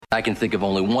I can think of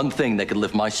only one thing that could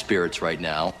lift my spirits right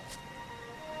now.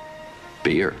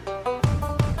 Beer.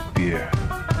 Beer.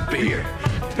 Beer.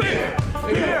 Beer.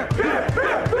 Beer.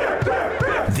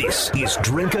 Beer. This is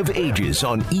Drink of Ages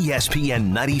on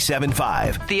ESPN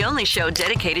 97.5. The only show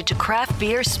dedicated to craft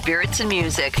beer, spirits, and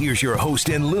music. Here's your host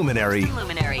and luminary,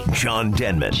 John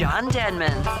Denman. John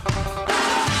Denman.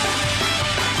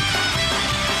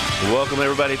 Welcome,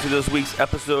 everybody, to this week's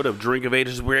episode of Drink of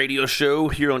Ages radio show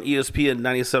here on ESPN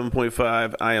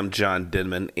 97.5. I am John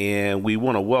Denman, and we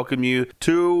want to welcome you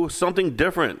to something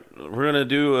different. We're going to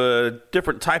do a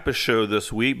different type of show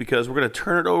this week because we're going to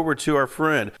turn it over to our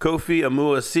friend Kofi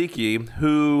Amuasiki,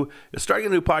 who is starting a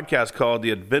new podcast called The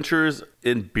Adventures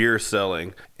in Beer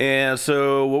Selling. And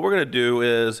so what we're going to do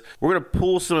is we're going to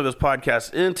pull some of his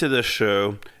podcasts into this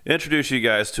show, introduce you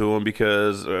guys to him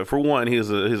because, for one, he's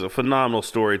a phenomenal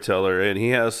storyteller, and he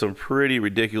has some pretty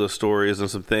ridiculous stories and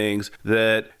some things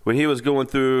that when he was going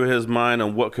through his mind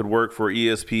on what could work for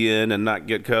ESPN and not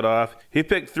get cut off, he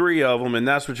picked 3 of them, and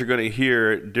that's what you're going to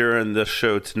hear during this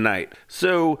show tonight.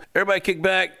 So everybody kick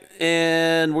back,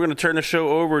 and we're going to turn the show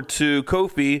over to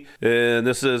Kofi, and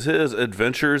this is his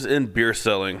Adventures in Beer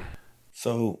Selling.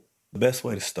 So the best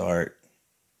way to start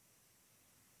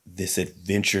this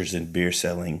Adventures in Beer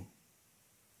Selling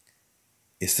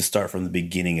is to start from the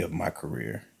beginning of my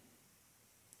career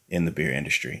in the beer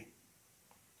industry.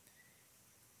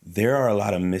 There are a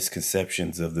lot of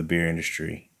misconceptions of the beer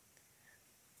industry.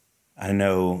 I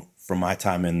know from my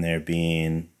time in there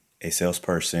being a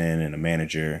salesperson and a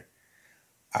manager,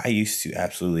 I used to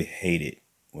absolutely hate it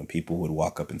when people would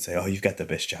walk up and say, "Oh, you've got the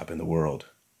best job in the world.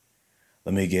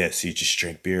 Let me guess, you just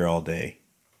drink beer all day."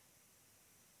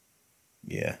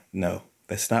 Yeah, no,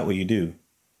 that's not what you do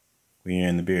when you're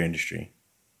in the beer industry.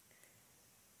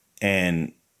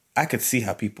 And I could see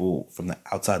how people from the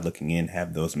outside looking in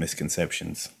have those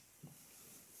misconceptions.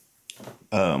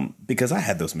 Because I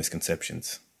had those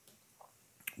misconceptions.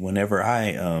 Whenever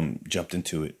I jumped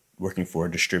into it, working for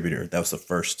a distributor, that was the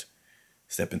first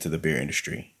step into the beer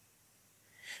industry.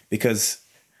 Because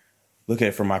look at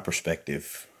it from my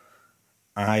perspective,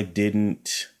 I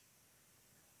didn't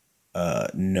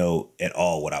know at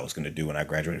all what I was going to do when I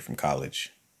graduated from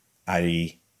college.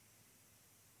 I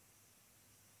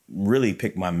really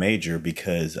picked my major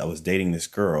because I was dating this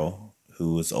girl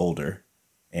who was older,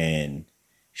 and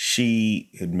she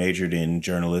had majored in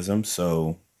journalism.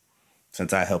 So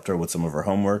since I helped her with some of her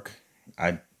homework,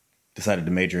 I decided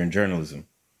to major in journalism.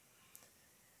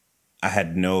 I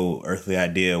had no earthly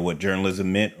idea what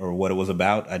journalism meant or what it was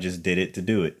about. I just did it to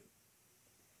do it.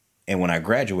 And when I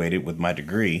graduated with my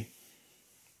degree,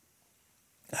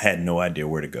 I had no idea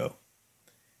where to go.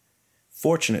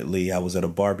 Fortunately, I was at a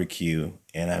barbecue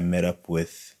and I met up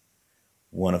with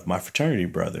one of my fraternity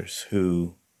brothers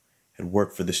who had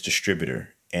worked for this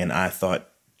distributor. And I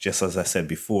thought, just as I said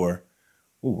before,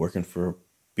 ooh, working for a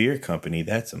beer company,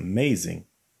 that's amazing.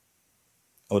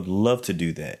 I would love to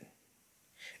do that,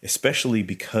 especially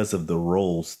because of the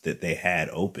roles that they had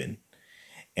open.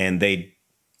 And they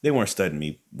weren't studying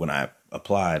me when I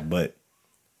applied, but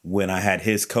when I had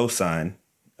his cosign,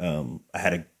 I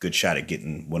had a good shot at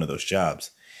getting one of those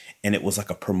jobs. And it was like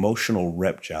a promotional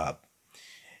rep job.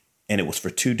 And it was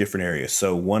for 2 different areas.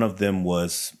 So one of them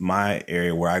was my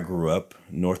area where I grew up,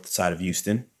 north side of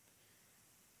Houston,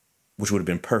 which would have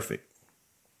been perfect.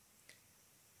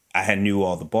 I knew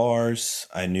all the bars.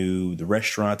 I knew the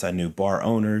restaurants. I knew bar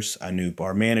owners. I knew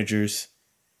bar managers.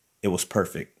 It was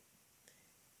perfect.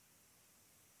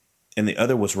 And the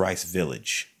other was Rice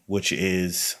Village, which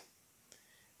is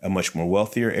a much more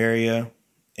wealthier area.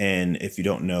 And if you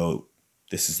don't know,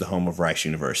 this is the home of Rice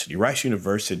University. Rice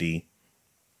University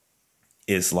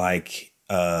is like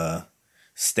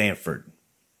Stanford,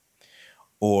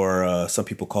 or some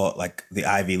people call it like the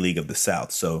Ivy League of the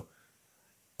South. So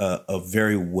a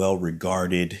very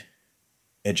well-regarded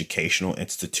educational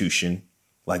institution.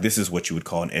 Like, this is what you would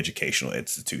call an educational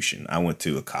institution. I went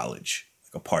to a college,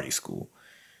 like a party school.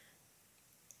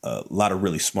 A lot of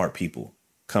really smart people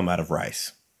come out of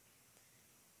Rice.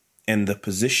 And the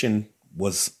position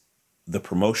was the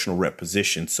promotional rep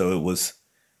position. So it was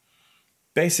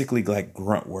basically like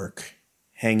grunt work,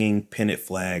 hanging pennant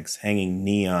flags, hanging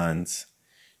neons,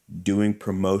 doing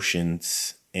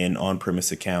promotions in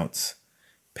on-premise accounts,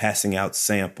 passing out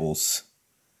samples,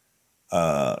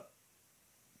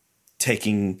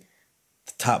 taking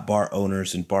the top bar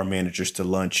owners and bar managers to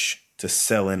lunch to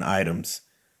sell in items.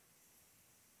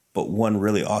 But one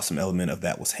really awesome element of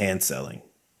that was hand selling.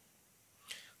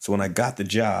 So when I got the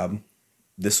job,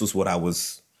 this was what I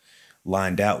was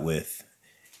lined out with.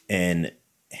 And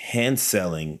hand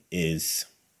selling is,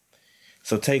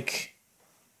 so take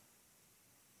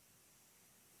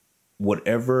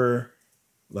whatever,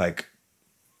 like,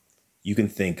 you can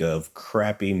think of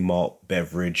crappy malt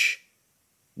beverage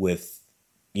with,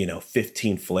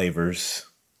 15 flavors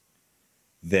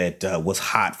that was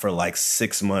hot for like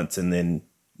 6 months and then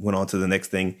went on to the next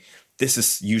thing. This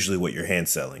is usually what you're hand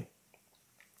selling.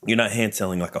 You're not hand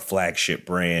selling like a flagship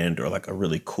brand or like a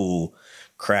really cool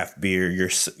craft beer.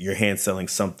 You're hand selling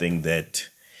something that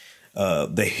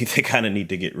they kind of need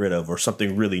to get rid of, or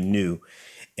something really new.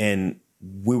 And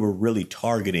we were really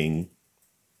targeting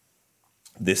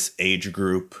this age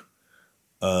group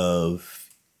of,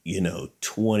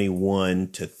 21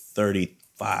 to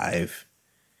 35,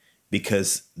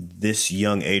 because this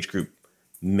young age group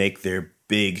make their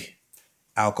big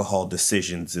alcohol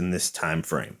decisions in this time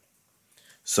frame.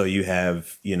 So you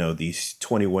have, these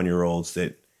 21-year-olds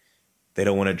that they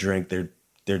don't want to drink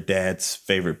their dad's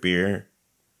favorite beer.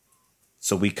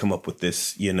 So we come up with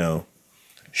this,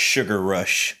 sugar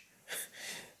rush,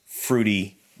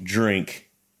 fruity drink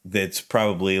that's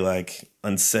probably like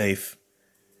unsafe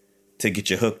to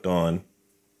get you hooked on,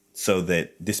 so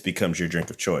that this becomes your drink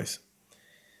of choice.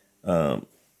 No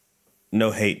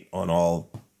hate on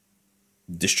all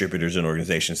distributors and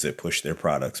organizations that push their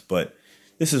products, but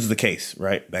this is the case,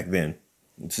 right? Back then,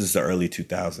 this is the early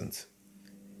 2000s.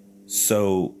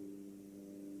 So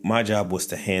my job was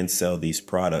to hand sell these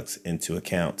products into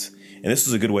accounts. And this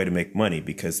was a good way to make money,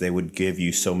 because they would give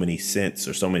you so many cents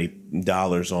or so many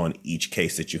dollars on each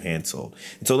case that you hand sold.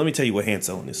 And so let me tell you what hand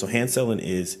selling is. So hand selling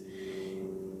is,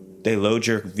 they load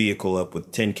your vehicle up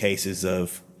with 10 cases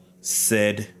of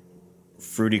said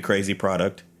fruity, crazy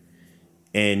product,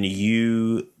 and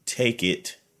you take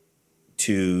it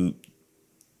to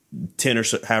 10 or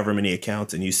so, however many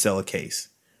accounts, and you sell a case,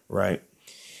 right?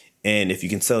 And if you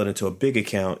can sell it into a big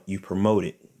account, you promote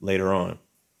it later on.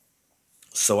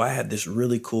 So I had this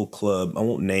really cool club. I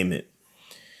won't name it.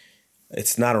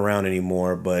 It's not around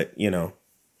anymore, but,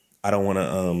 I don't want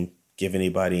to give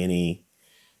anybody any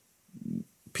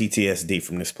PTSD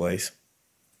from this place.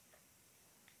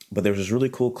 But there was this really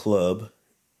cool club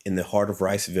in the heart of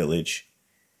Rice Village.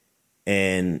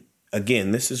 And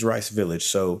again, this is Rice Village.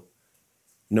 So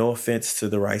no offense to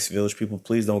the Rice Village people.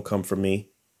 Please don't come for me.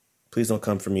 Please don't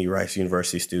come for me, Rice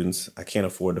University students. I can't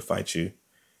afford to fight you.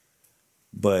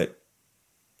 But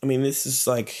I mean, this is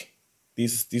like,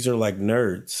 these are like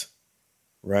nerds,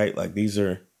 right? Like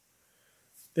they're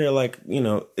like,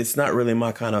 it's not really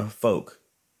my kind of folk.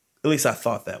 At least I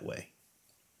thought that way,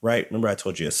 right? Remember I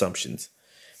told you assumptions.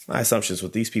 My assumptions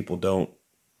with these people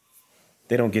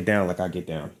they don't get down like I get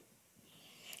down.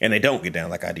 And they don't get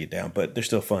down like I get down, but they're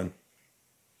still fun.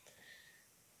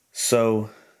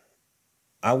 So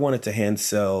I wanted to hand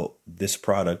sell this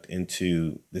product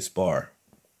into this bar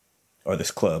or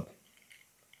this club.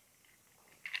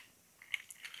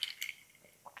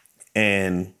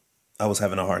 And I was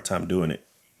having a hard time doing it.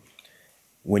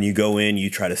 When you go in, you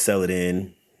try to sell it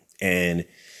in, and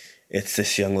it's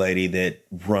this young lady that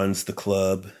runs the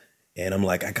club. And I'm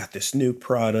like, I got this new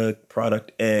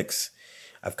product X.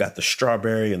 I've got the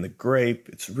strawberry and the grape.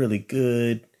 It's really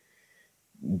good.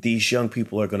 These young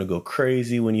people are going to go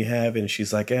crazy when you have it. And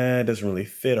she's like, it doesn't really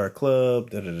fit our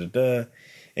club. And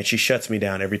she shuts me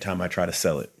down every time I try to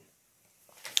sell it.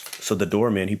 So the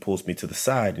doorman, he pulls me to the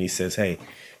side and he says, hey,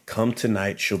 come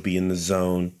tonight. She'll be in the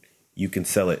zone. You can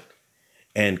sell it.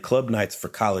 And club nights for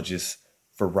colleges,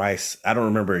 for Rice, I don't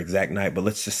remember exact night, but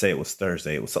let's just say it was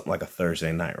Thursday. It was something like a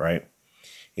Thursday night, right?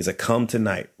 He's like, come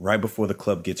tonight, right before the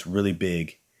club gets really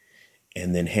big,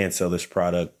 and then hand sell this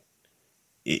product.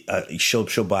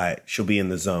 She'll buy it. She'll be in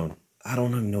the zone. I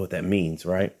don't even know what that means,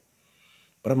 right?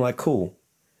 But I'm like, cool.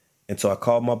 And so I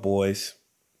called my boys,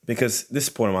 because this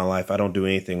point in my life, I don't do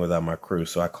anything without my crew.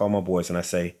 So I call my boys and I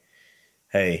say,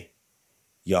 hey,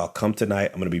 y'all come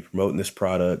tonight. I'm going to be promoting this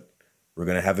product. We're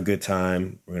going to have a good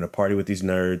time. We're going to party with these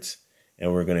nerds,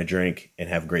 and we're going to drink and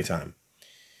have a great time.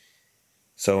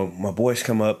 So my boys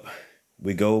come up.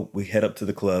 We head up to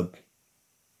the club.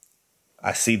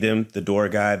 I see them, the door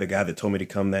guy, the guy that told me to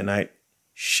come that night.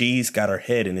 She's got her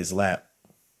head in his lap.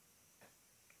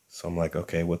 So I'm like,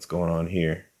 okay, what's going on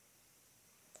here?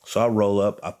 So I roll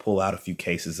up. I pull out a few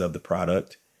cases of the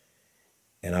product,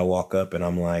 and I walk up and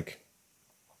I'm like,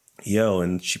 yo,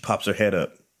 and she pops her head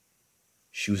up.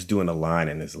 She was doing a line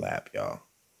in his lap, y'all.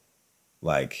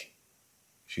 Like,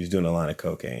 she was doing a line of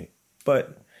cocaine.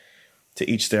 But to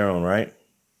each their own, right?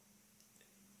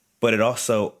 But it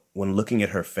also, when looking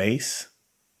at her face,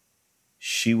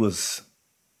 she was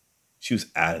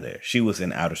out of there. She was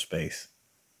in outer space.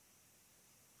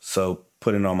 So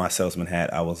putting on my salesman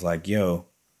hat, I was like, yo,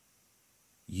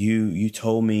 you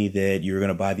told me that you were going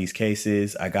to buy these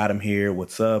cases. I got them here.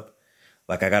 What's up?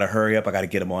 Like, I got to hurry up. I got to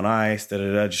get him on ice,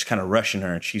 just kind of rushing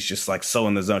her. And she's just like so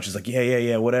in the zone. She's like,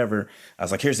 yeah, whatever. I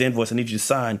was like, here's the invoice. I need you to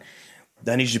sign.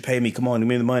 I need you to pay me. Come on, give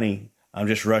me the money. I'm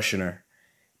just rushing her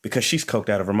because she's coked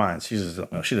out of her mind. She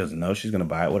doesn't know. She's going to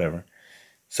buy it, whatever.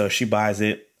 So she buys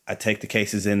it. I take the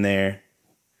cases in there.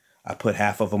 I put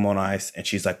half of them on ice. And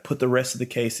she's like, put the rest of the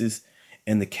cases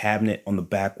in the cabinet on the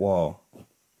back wall.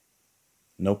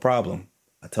 No problem.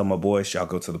 I tell my boys, y'all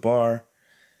go to the bar.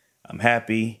 I'm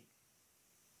happy.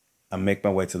 I make my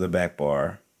way to the back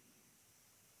bar.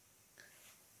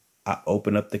 I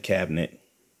open up the cabinet.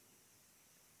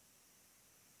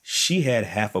 She had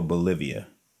half of Bolivia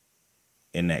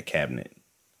in that cabinet.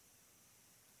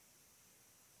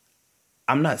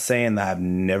 I'm not saying that I've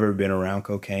never been around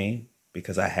cocaine,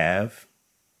 because I have.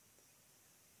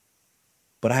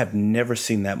 But I have never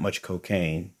seen that much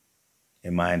cocaine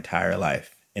in my entire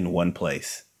life in one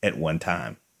place at one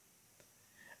time.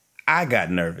 I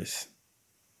got nervous.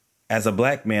 As a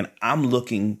black man, I'm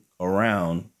looking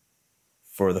around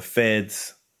for the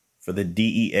feds, for the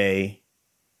DEA,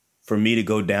 for me to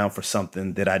go down for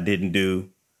something that I didn't do.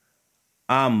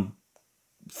 I'm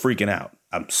freaking out.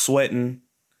 I'm sweating.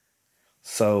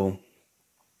 So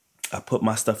I put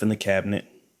my stuff in the cabinet.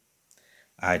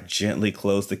 I gently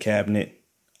close the cabinet.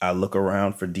 I look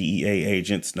around for DEA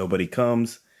agents. Nobody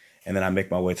comes. And then I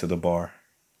make my way to the bar.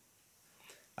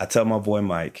 I tell my boy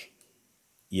Mike,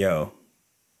 yo,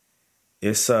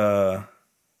 it's some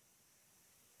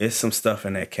stuff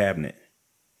in that cabinet.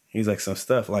 He's like, some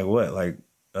stuff? Like what? Like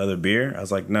other beer? I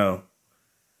was like, no.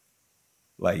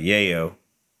 Like yayo.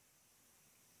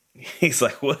 He's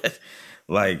like, what?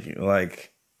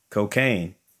 Like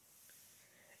cocaine.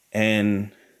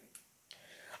 And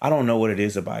I don't know what it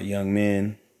is about young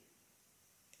men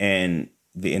and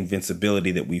the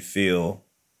invincibility that we feel.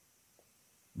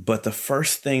 But the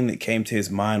first thing that came to his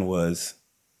mind was,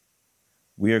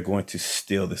 we are going to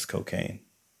steal this cocaine.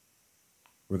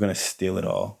 We're going to steal it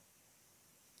all.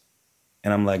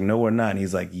 And I'm like, no, we're not. And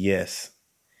he's like, yes.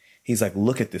 He's like,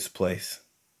 look at this place.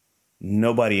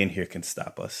 Nobody in here can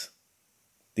stop us.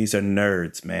 These are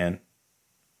nerds, man.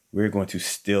 We're going to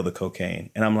steal the cocaine.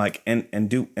 And I'm like, and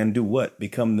do what?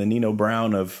 Become the Nino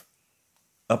Brown of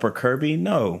Upper Kirby?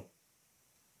 No.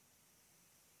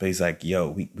 But he's like, yo,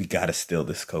 we got to steal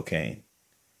this cocaine.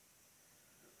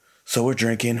 So we're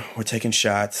drinking, we're taking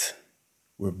shots,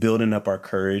 we're building up our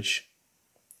courage,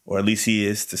 or at least he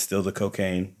is, to steal the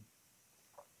cocaine.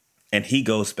 And he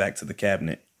goes back to the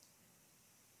cabinet.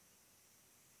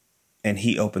 And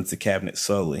he opens the cabinet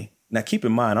slowly. Now, keep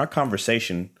in mind, our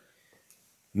conversation,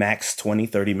 max 20,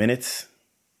 30 minutes.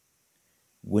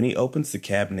 When he opens the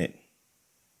cabinet,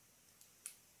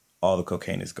 all the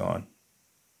cocaine is gone.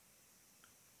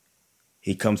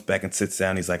 He comes back and sits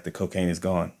down. He's like, the cocaine is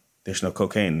gone. There's no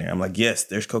cocaine in there. I'm like, yes,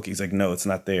 there's cocaine. He's like, no, it's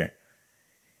not there.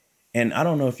 And I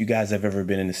don't know if you guys have ever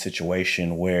been in a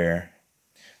situation where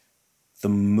the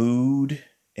mood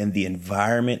and the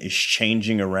environment is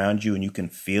changing around you and you can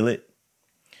feel it.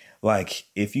 Like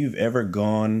if you've ever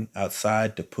gone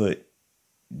outside to put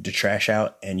the trash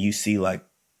out and you see like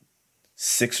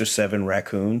 6 or 7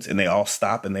 raccoons and they all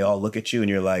stop and they all look at you and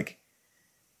you're like,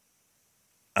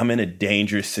 I'm in a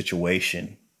dangerous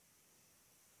situation.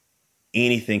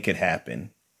 Anything could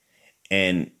happen.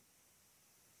 And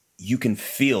you can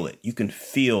feel it. You can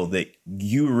feel that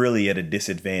you're really at a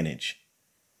disadvantage.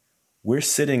 We're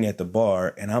sitting at the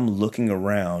bar and I'm looking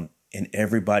around and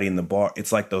everybody in the bar,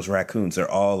 it's like those raccoons. They're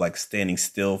all like standing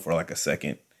still for like a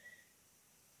second.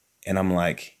 And I'm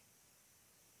like,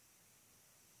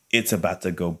 it's about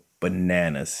to go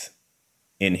bananas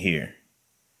in here.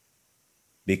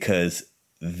 Because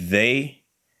they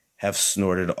have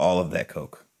snorted all of that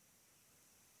coke.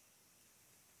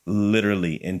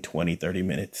 Literally in 20, 30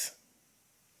 minutes.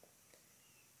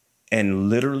 And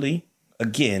literally,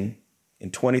 again,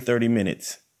 in 20, 30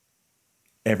 minutes,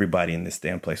 everybody in this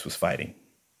damn place was fighting.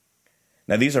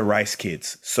 Now, these are Rice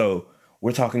kids. So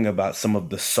we're talking about some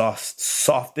of the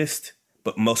softest,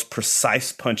 but most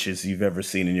precise punches you've ever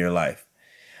seen in your life.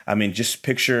 I mean, just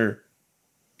picture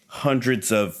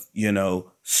hundreds of,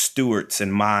 Stewarts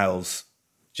and Miles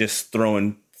just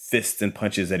throwing fists and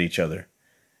punches at each other.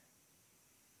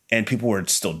 And people were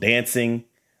still dancing.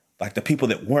 Like the people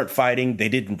that weren't fighting, they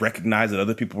didn't recognize that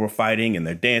other people were fighting and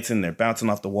they're dancing, they're bouncing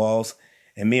off the walls.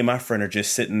 And me and my friend are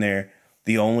just sitting there,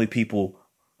 the only people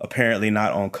apparently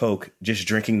not on coke, just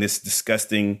drinking this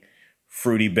disgusting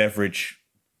fruity beverage,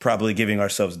 probably giving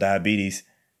ourselves diabetes.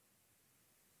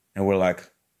 And we're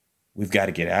like, we've got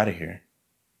to get out of here.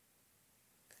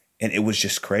 And it was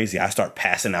just crazy. I start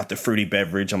passing out the fruity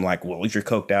beverage. I'm like, well, if you're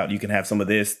coked out, you can have some of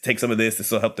this. Take some of this.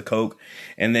 This will help the coke.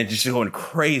 And then just going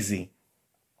crazy.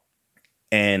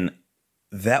 And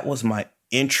that was my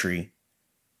entry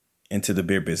into the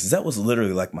beer business. That was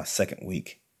literally like my second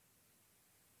week.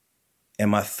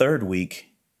 And my third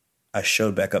week, I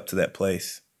showed back up to that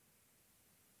place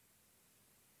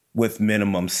with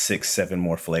minimum 6-7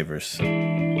 more flavors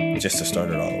just to start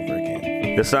it all over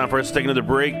again. It's time for us to take another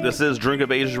break. This is Drink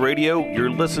of Ages Radio. You're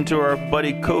listening to our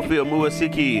buddy Kofi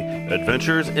Omuasiki,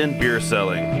 Adventures in Beer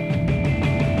Selling.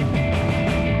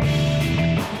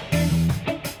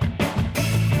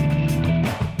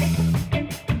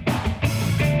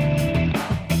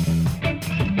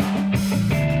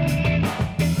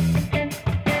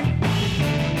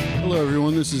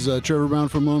 This is Trevor Brown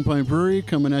from Lone Pine Brewery,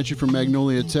 coming at you from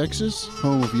Magnolia, Texas,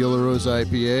 home of Yellow Rose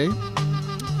IPA.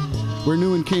 We're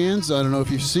new in cans. I don't know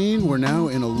if you've seen. We're now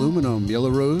in aluminum.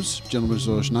 Yellow Rose, Gentleman's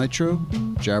English Nitro,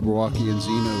 Jabberwocky, and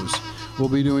Xenos. We'll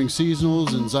be doing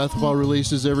seasonals and Zythopol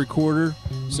releases every quarter.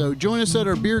 So join us at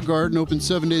our beer garden, open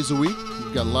 7 days a week.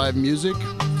 We've got live music,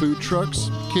 food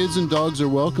trucks. Kids and dogs are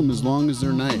welcome as long as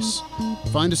they're nice.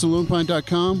 Find us at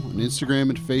lonepine.com, on Instagram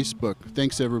and Facebook.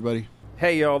 Thanks, everybody.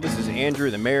 Hey y'all, this is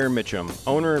Andrew the Mayor Mitchum,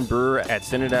 owner and brewer at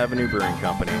Synod Avenue Brewing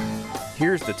Company.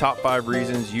 Here's the top 5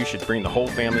 reasons you should bring the whole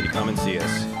family to come and see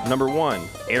us. Number 1,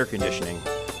 air conditioning.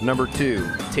 Number 2,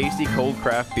 tasty cold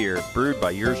craft beer brewed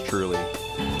by yours truly.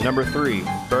 Number 3,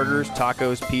 burgers,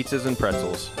 tacos, pizzas, and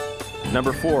pretzels.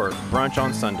 Number 4, brunch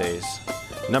on Sundays.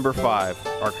 Number 5,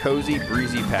 our cozy,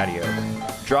 breezy patio.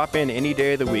 Drop in any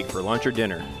day of the week for lunch or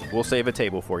dinner. We'll save a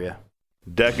table for you.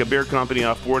 Decca Beer Company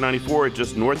off 494,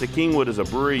 just north of Kingwood, is a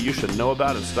brewery you should know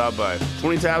about and stop by.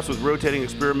 20 taps with rotating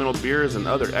experimental beers and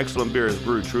other excellent beers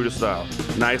brewed true to style.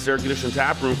 Nice air-conditioned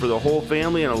tap room for the whole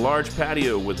family and a large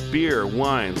patio with beer,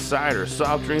 wine, cider,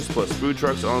 soft drinks, plus food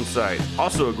trucks on site.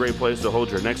 Also a great place to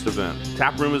hold your next event.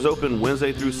 Tap room is open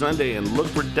Wednesday through Sunday, and look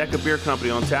for Decca Beer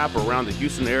Company on tap around the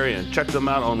Houston area and check them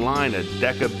out online at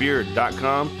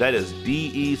decabeer.com. That is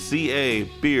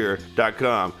DECA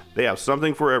beer.com. They have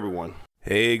something for everyone.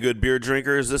 Hey, good beer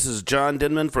drinkers. This is John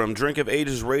Denman from Drink of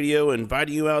Ages Radio,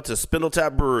 inviting you out to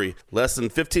Spindletap Brewery. Less than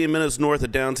 15 minutes north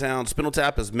of downtown,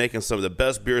 Spindletap is making some of the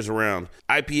best beers around.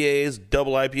 IPAs,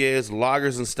 double IPAs,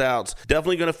 lagers, and stouts.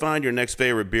 Definitely going to find your next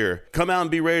favorite beer. Come out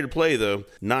and be ready to play, though.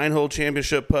 9-hole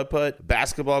championship putt-putt,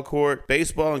 basketball court,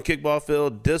 baseball and kickball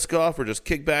field, disc golf, or just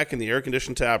kick back in the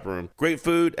air-conditioned tap room. Great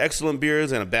food, excellent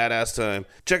beers, and a badass time.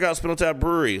 Check out Spindletap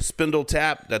Brewery.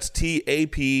 Spindletap, that's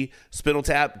T-A-P,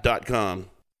 spindletap.com.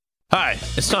 Hi,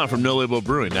 it's Tom from No Label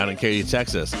Brewing down in Katy,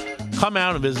 Texas. Come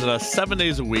out and visit us 7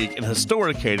 days a week in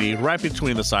historic Katy, right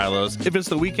between the silos. If it's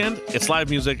the weekend, it's live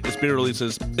music, it's beer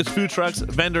releases, it's food trucks,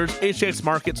 vendors, HX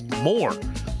markets, more.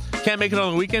 Can't make it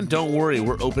on the weekend? Don't worry,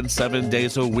 we're open 7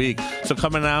 days a week. So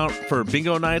coming out for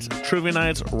bingo nights, trivia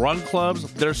nights, run clubs,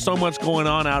 there's so much going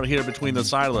on out here between the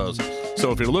silos.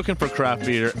 So if you're looking for craft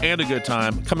beer and a good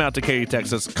time, come out to Katy,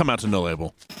 Texas. Come out to No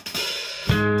Label.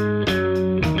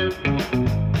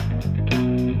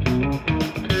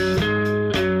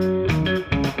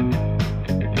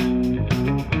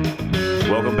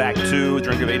 Welcome back to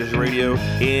Drink of Ages Radio,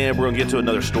 and we're going to get to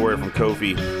another story from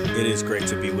Kofi. It is great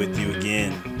to be with you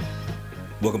again.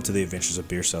 Welcome to the Adventures of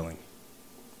Beer Selling.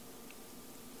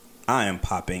 I am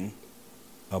popping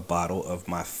a bottle of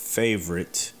my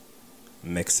favorite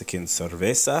Mexican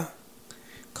cerveza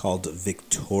called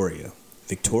Victoria.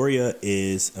 Victoria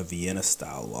is a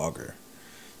Vienna-style lager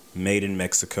made in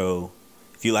Mexico.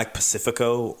 If you like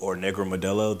Pacifico or Negro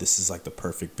Modelo, this is like the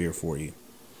perfect beer for you.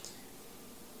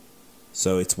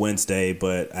 So it's Wednesday,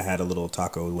 but I had a little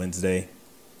Taco Wednesday,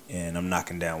 and I'm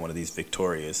knocking down one of these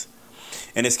Victorias.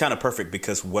 And it's kind of perfect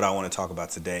because what I want to talk about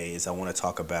today is I want to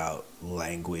talk about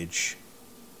language,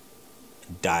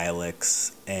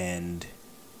 dialects, and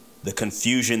the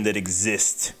confusion that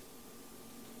exists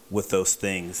with those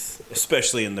things,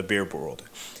 especially in the beer world.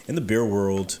 In the beer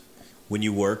world, when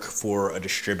you work for a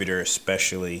distributor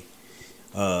especially,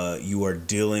 you are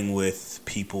dealing with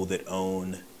people that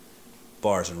own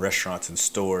bars and restaurants and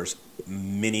stores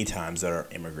many times that are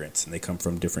immigrants, and they come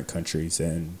from different countries.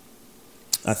 And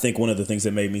I think one of the things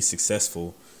that made me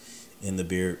successful in the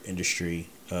beer industry,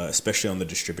 especially on the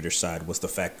distributor side, was the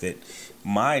fact that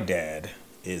my dad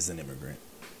is an immigrant,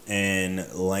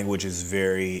 and language is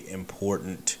very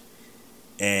important.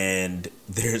 And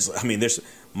there's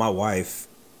my wife,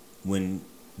 when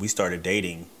we started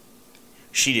dating,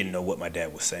 she didn't know what my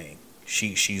dad was saying.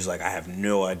 She's like, I have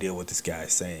no idea what this guy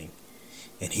is saying.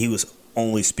 And he was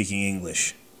only speaking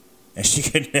English, and she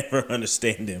could never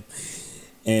understand him.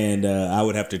 And I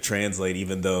would have to translate,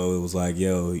 even though it was like,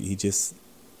 yo, he just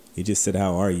said,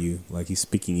 how are you? Like, he's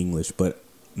speaking English. But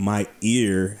my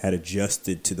ear had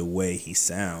adjusted to the way he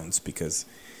sounds because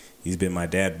He's been my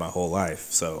dad my whole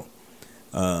life. So,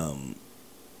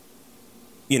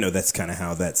 that's kind of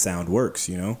how that sound works,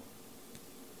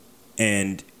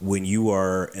 And when you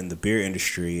are in the beer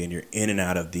industry and you're in and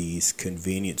out of these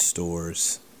convenience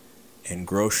stores and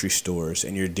grocery stores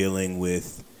and you're dealing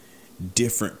with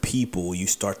different people, you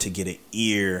start to get an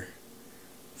ear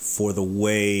for the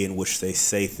way in which they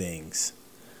say things.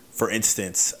 For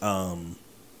instance,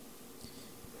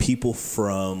 people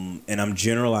from, and I'm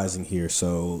generalizing here,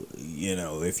 so,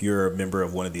 if you're a member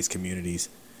of one of these communities,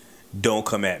 don't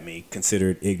come at me,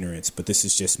 consider it ignorance, but this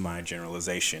is just my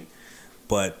generalization.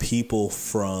 But people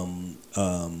from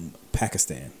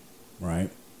Pakistan,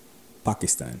 right?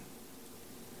 Pakistan.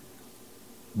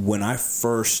 When I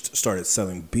first started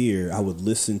selling beer, I would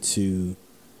listen to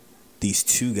these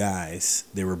two guys.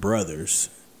 They were brothers.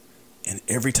 And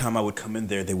every time I would come in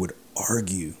there, they would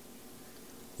argue.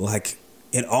 Like,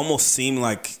 it almost seemed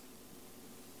like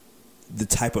the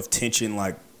type of tension,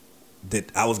 like,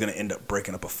 that I was going to end up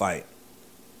breaking up a fight.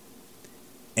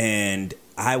 And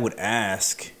I would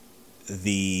ask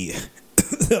the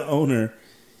owner,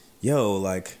 yo,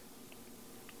 like,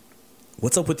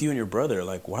 what's up with you and your brother?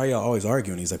 Like, why are y'all always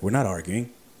arguing? He's like, we're not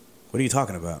arguing. What are you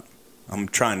talking about? I'm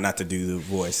trying not to do the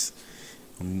voice.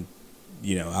 I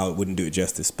wouldn't do it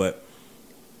justice. But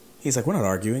he's like, we're not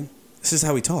arguing. This is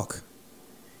how we talk.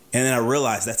 And then I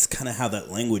realized that's kind of how that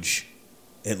language,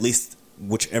 at least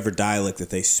whichever dialect that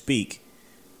they speak,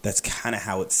 that's kind of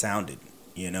how it sounded.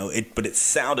 But it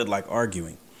sounded like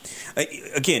arguing.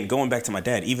 Again, going back to my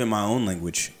dad, even my own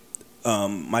language,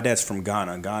 my dad's from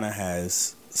Ghana. Ghana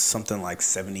has something like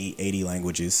 70, 80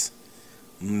 languages,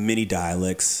 many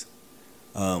dialects.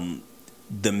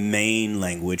 The main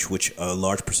language, which a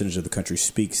large percentage of the country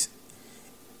speaks,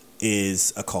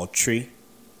 is called Twi,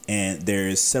 and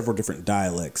there's several different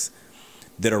dialects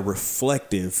that are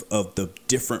reflective of the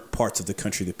different parts of the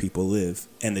country that people live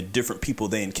and the different people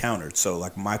they encountered. So,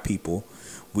 like my people,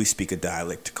 we speak a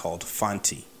dialect called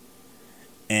Fanti,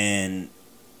 and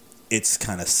it's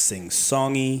kind of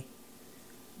sing-songy.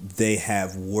 They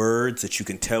have words that you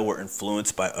can tell were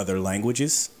influenced by other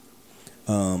languages,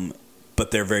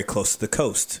 but they're very close to the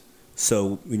coast.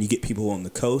 So when you get people on the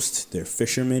coast, they're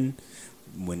fishermen.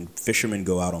 When fishermen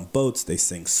go out on boats, they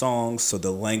sing songs. So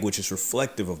the language is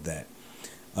reflective of that.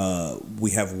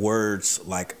 We have words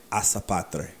like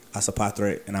asapatre.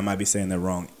 Asapatre, and I might be saying that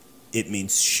wrong, it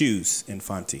means shoes in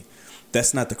Fanti.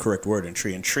 That's not the correct word in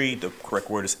Twi. In Twi, the correct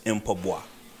word is mpaboa.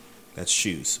 That's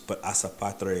shoes. But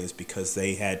asapatre is because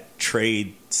they had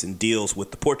trades and deals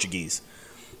with the Portuguese.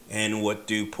 And what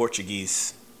do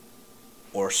Portuguese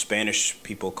or Spanish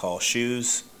people call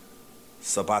shoes?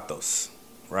 Sapatos,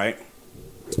 right?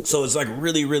 So it's like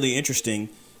really, really interesting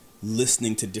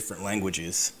listening to different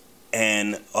languages.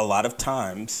 And a lot of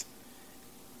times,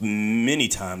 many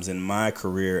times in my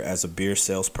career as a beer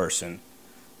salesperson,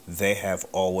 they have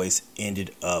always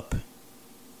ended up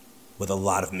with a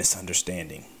lot of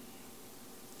misunderstanding.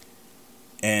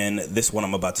 And this one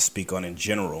I'm about to speak on in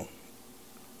general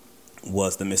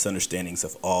was the misunderstandings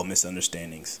of all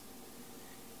misunderstandings.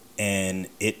 And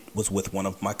it was with one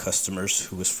of my customers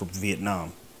who was from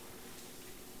Vietnam.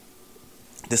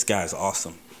 This guy is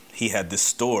awesome. He had this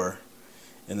store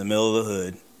in the middle of the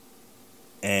hood,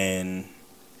 and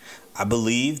I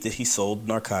believe that he sold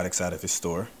narcotics out of his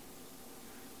store.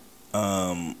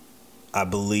 I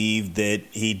believe that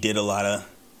he did a lot of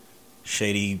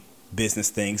shady business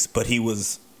things, but he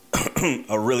was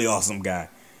a really awesome guy.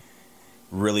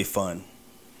 Really fun.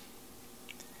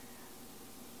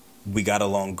 We got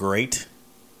along great.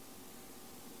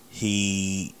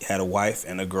 He had a wife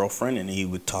and a girlfriend, and he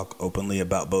would talk openly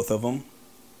about both of them.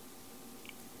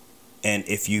 And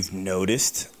if you've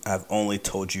noticed, I've only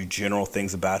told you general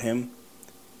things about him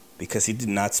because he did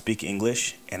not speak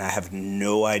English, and I have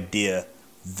no idea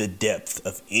the depth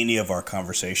of any of our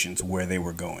conversations, where they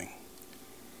were going.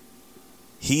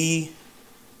 He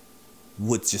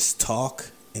would just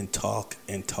talk and talk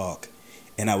and talk,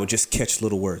 and I would just catch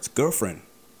little words. Girlfriend.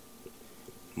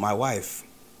 My wife.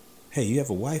 Hey, you have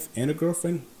a wife and a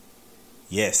girlfriend?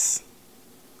 Yes.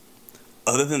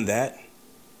 Other than that,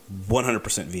 100%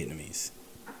 Vietnamese.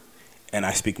 And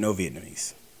I speak no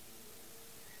Vietnamese.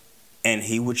 And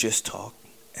he would just talk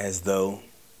as though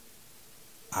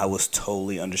I was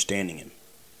totally understanding him.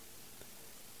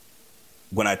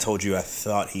 When I told you I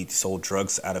thought he sold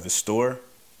drugs out of his store,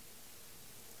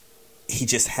 he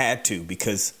just had to,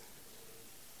 because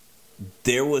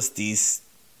there was these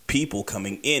people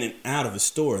coming in and out of his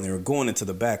store, and they were going into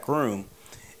the back room,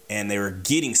 and they were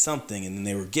getting something, and then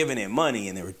they were giving him money,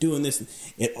 and they were doing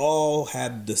this. It all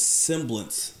had the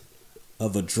semblance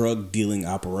of a drug dealing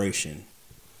operation.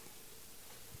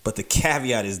 But the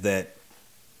caveat is that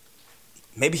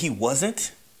maybe he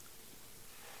wasn't,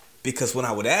 because when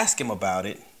I would ask him about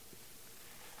it,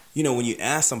 you know, when you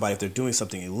ask somebody if they're doing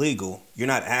something illegal, you're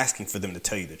not asking for them to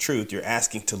tell you the truth. You're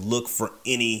asking to look for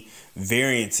any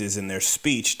variances in their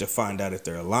speech to find out if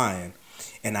they're lying.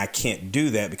 And I can't do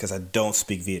that because I don't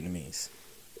speak Vietnamese.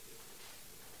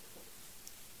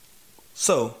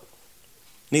 So,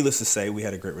 needless to say, we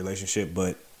had a great relationship,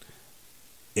 but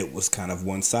it was kind of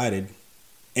one-sided.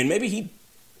 And maybe he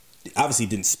obviously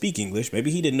didn't speak English.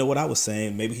 Maybe he didn't know what I was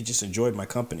saying. Maybe he just enjoyed my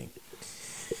company.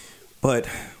 But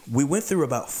we went through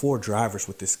about 4 drivers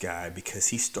with this guy because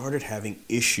he started having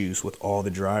issues with all the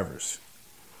drivers.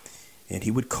 And he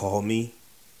would call me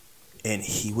and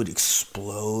he would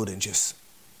explode and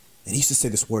he used to say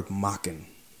this word mocking.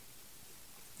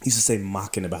 He used to say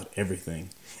mocking about everything.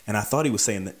 And I thought he was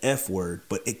saying the F word,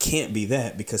 but it can't be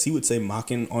that because he would say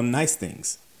mocking on nice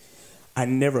things. I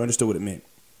never understood what it meant.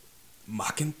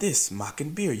 Mocking this, mocking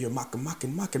beer. You're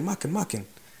mocking.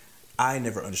 I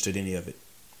never understood any of it.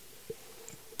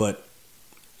 But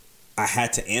I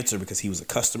had to answer because he was a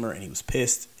customer and he was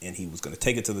pissed and he was going to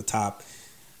take it to the top.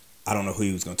 I don't know who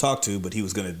he was going to talk to, but he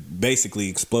was going to basically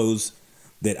expose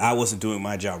that I wasn't doing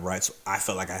my job right. So I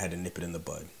felt like I had to nip it in the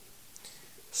bud.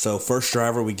 So first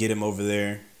driver, we get him over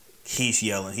there. He's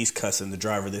yelling. He's cussing the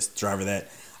driver this, driver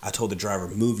that. I told the driver,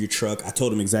 move your truck. I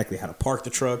told him exactly how to park the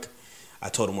truck. I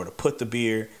told him where to put the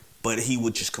beer. But he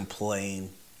would just complain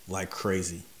like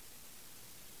crazy.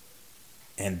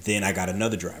 And then I got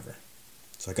another driver.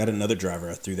 So I got another driver.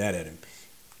 I threw that at him.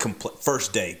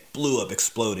 First day, blew up,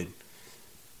 exploded.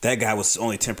 That guy was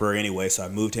only temporary anyway, so I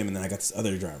moved him, and then I got this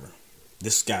other driver.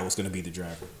 This guy was going to be the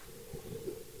driver.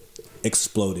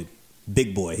 Exploded.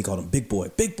 Big boy. He called him big boy.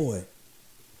 Big boy.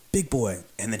 Big boy.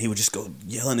 And then he would just go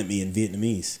yelling at me in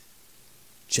Vietnamese.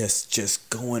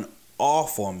 Just going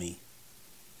off on me.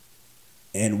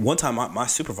 And one time my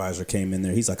supervisor came in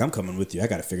there. He's like, I'm coming with you. I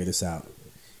got to figure this out.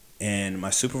 And my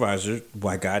supervisor,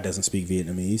 white guy, doesn't speak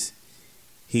Vietnamese.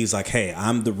 He's like, hey,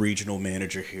 I'm the regional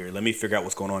manager here. Let me figure out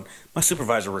what's going on. My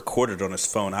supervisor recorded on his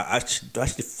phone. I should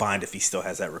find if he still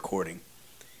has that recording.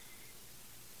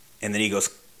 And then he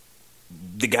goes,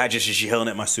 the guy just is yelling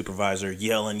at my supervisor,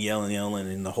 yelling.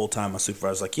 And the whole time my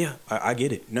supervisor's like, yeah, I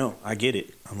get it. No, I get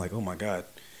it. I'm like, oh, my God.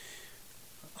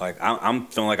 Like, I'm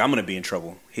feeling like I'm going to be in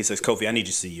trouble. He says, Kofi, I need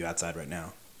to see you outside right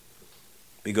now.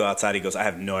 We go outside. He goes, I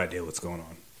have no idea what's going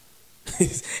on.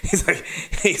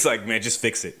 He's like, man, just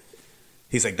fix it.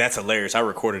 He's like, that's hilarious. I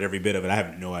recorded every bit of it. I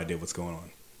have no idea what's going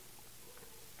on.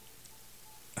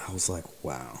 I was like,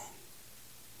 wow.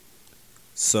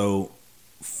 So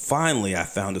finally I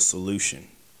found a solution.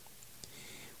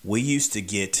 We used to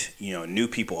get, new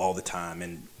people all the time.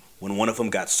 And when one of them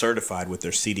got certified with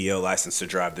their CDL license to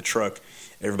drive the truck,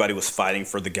 everybody was fighting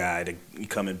for the guy to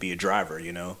come and be a driver,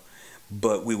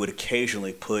 But we would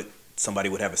occasionally somebody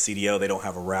would have a CDL, they don't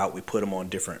have a route, we put them on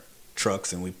different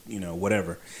trucks and we,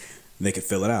 whatever. They could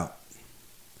fill it out.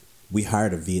 We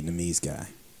hired a Vietnamese guy.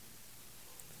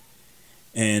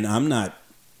 And I'm not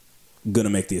going to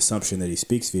make the assumption that he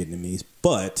speaks Vietnamese,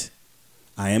 but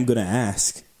I am going to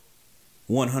ask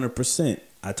 100%.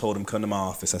 I told him, come to my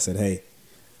office. I said, hey,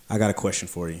 I got a question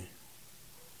for you.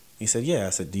 He said, yeah.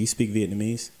 I said, do you speak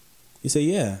Vietnamese? He said,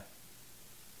 yeah.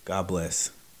 God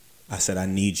bless. I said, I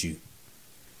need you.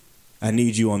 I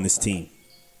need you on this team.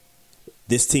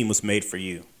 This team was made for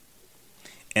you.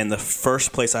 And the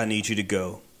first place I need you to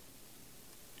go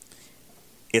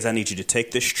is I need you to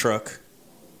take this truck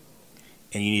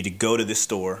and you need to go to this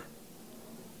store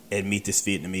and meet this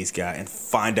Vietnamese guy and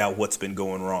find out what's been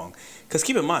going wrong. Because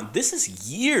keep in mind, this is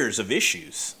years of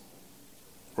issues,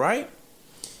 right?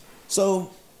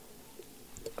 So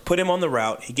I put him on the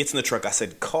route. He gets in the truck. I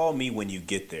said, call me when you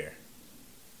get there.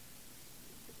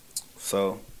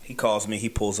 So he calls me. He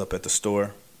pulls up at the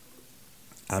store.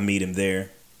 I meet him there.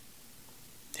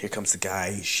 Here comes the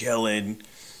guy. He's yelling,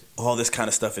 all this kind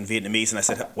of stuff in Vietnamese. And I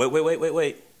said,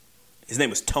 wait. His name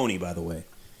was Tony, by the way.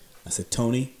 I said,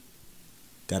 Tony,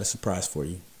 got a surprise for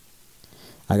you.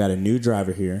 I got a new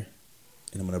driver here,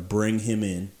 and I'm going to bring him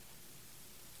in,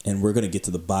 and we're going to get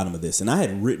to the bottom of this. And I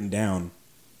had written down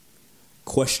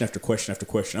question after question after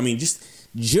question. I mean, just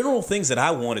general things that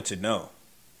I wanted to know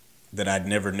that I'd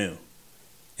never knew.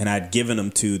 And I'd given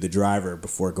them to the driver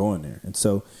before going there. And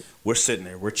so we're sitting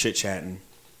there, we're chit-chatting,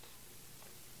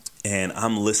 and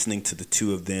I'm listening to the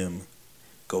two of them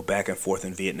go back and forth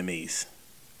in Vietnamese.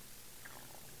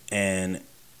 And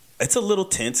it's a little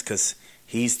tense because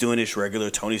he's doing his regular,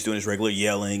 Tony's doing his regular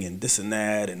yelling and this and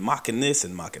that and mocking this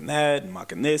and mocking that and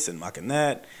mocking this and mocking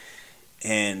that.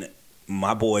 And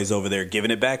my boy's over there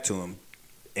giving it back to him.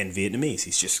 in Vietnamese.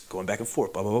 He's just going back and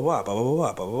forth, blah, blah, blah, blah, blah, blah,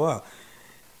 blah, blah, blah, blah.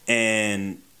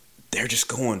 And they're just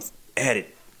going at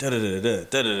it, da-da-da-da,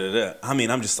 da-da-da-da. I mean,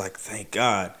 I'm just like, thank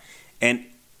God. And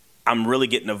I'm really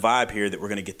getting a vibe here that we're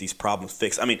going to get these problems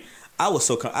fixed. I mean, I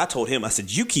told him, I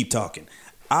said, you keep talking.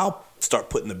 I'll start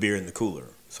putting the beer in the cooler.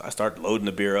 So I start loading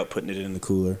the beer up, putting it in the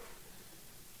cooler.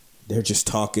 They're just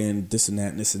talking this and that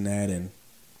and this and that. And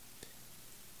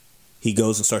he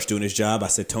goes and starts doing his job. I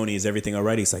said, Tony, is everything all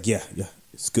right? He's like, yeah,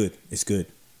 it's good. It's good.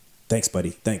 Thanks, buddy.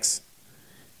 Thanks.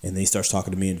 And then he starts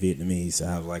talking to me in Vietnamese.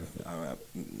 I was like,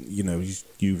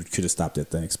 you could have stopped at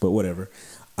thanks, but whatever.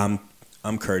 I'm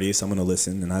courteous. I'm going to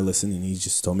listen. And I listened, and he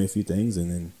just told me a few things. And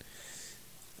then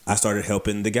I started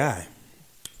helping the guy.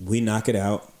 We knock it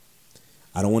out.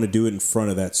 I don't want to do it in front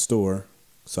of that store.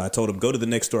 So I told him, go to the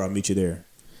next store. I'll meet you there.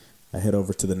 I head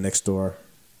over to the next store.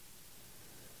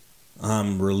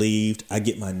 I'm relieved. I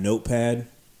get my notepad.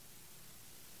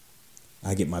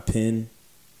 I get my pen.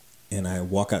 And I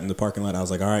walk out in the parking lot. I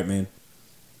was like, all right, man,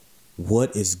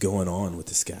 what is going on with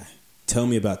this guy? Tell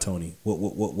me about Tony.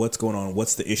 What's going on?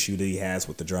 What's the issue that he has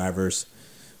with the drivers?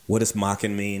 What does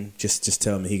mocking mean? Just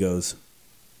tell me. He goes,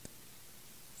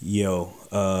 yo,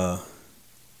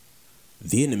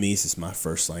 Vietnamese is my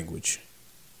first language.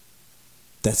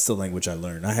 That's the language I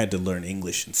learned. I had to learn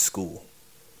English in school.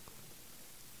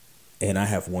 And I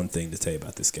have one thing to tell you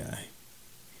about this guy.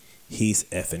 He's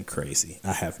effing crazy.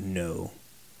 I have no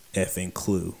effing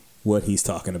clue what he's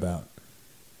talking about.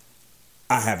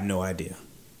 I have no idea.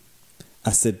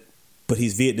 I said, but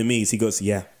he's Vietnamese. He goes,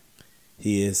 yeah,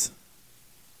 he is.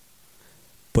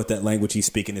 But that language he's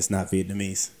speaking is not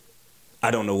Vietnamese.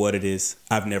 I don't know what it is.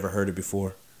 I've never heard it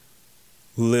before.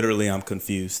 Literally, I'm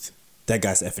confused. That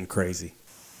guy's effing crazy.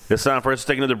 It's time for us to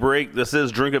take another break. This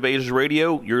is Drink of Ages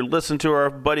Radio. You're listening to our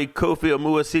buddy Kofi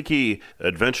Omuasiki,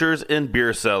 Adventures in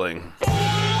Beer Selling.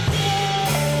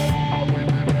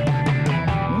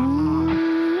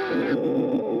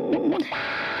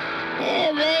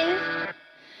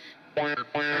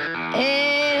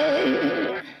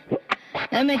 Hey,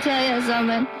 let me tell you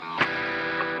something.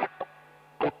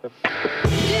 You're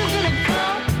gonna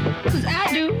fall, 'cause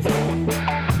I do.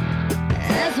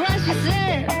 That's what she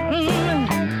said.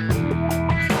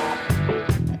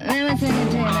 Let me tell you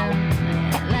now.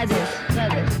 Like this.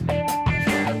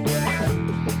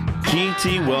 KT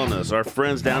Wellness, our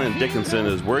friends down in Dickinson,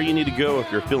 is where you need to go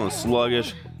if you're feeling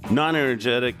sluggish,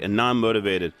 non-energetic, and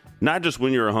non-motivated. Not just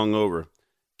when you're hungover.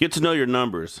 Get to know your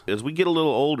numbers. As we get a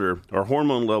little older, our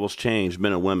hormone levels change,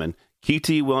 men and women.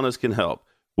 KT Wellness can help.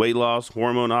 Weight loss,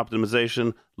 hormone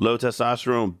optimization, low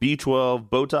testosterone, B12,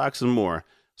 Botox, and more.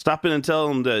 Stop in and tell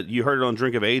them that you heard it on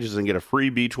Drink of Ages and get a free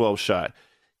B12 shot.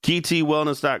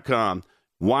 KTWellness.com.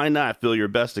 Why not feel your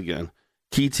best again?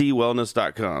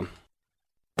 KTWellness.com.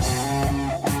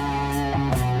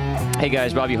 Hey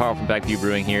guys, Bobby Harrell from Backview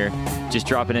Brewing here. Just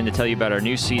dropping in to tell you about our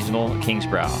new seasonal King's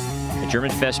Brow. A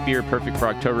German-Fest beer perfect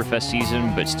for Oktoberfest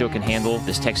season, but still can handle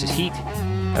this Texas heat.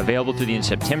 Available through the end of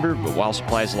September, but while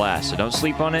supplies last. So don't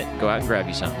sleep on it. Go out and grab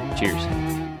you some. Cheers.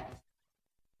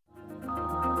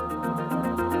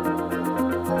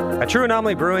 At True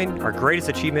Anomaly Brewing, our greatest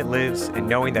achievement lives in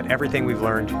knowing that everything we've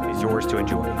learned is yours to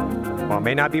enjoy. While it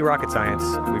may not be rocket science,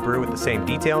 we brew with the same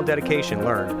detail and dedication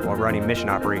learned while running mission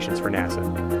operations for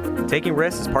NASA. Taking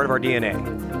risks is part of our DNA.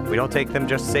 We don't take them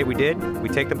just to say we did, we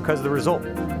take them because of the result.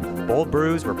 Bold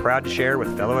brews we're proud to share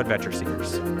with fellow adventure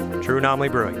seekers. True Anomaly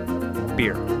Brewing.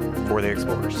 Beer for the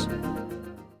explorers.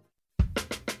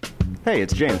 Hey,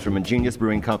 it's James from Ingenious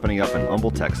Brewing Company up in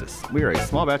Humble, Texas. We are a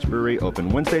small batch brewery open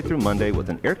Wednesday through Monday with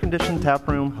an air-conditioned tap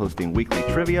room, hosting weekly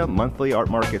trivia, monthly art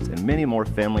markets, and many more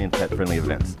family and pet-friendly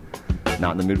events.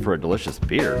 Not in the mood for a delicious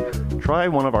beer? Try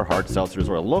one of our hard seltzers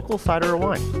or a local cider or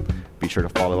wine. Be sure to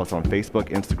follow us on Facebook,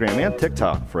 Instagram, and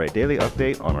TikTok for a daily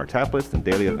update on our tap list and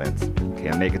daily events.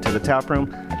 Can't make it to the tap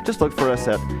room? Just look for us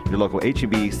at your local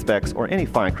H-E-B, Specs, or any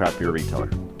fine craft beer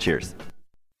retailer. Cheers.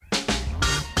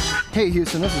 Hey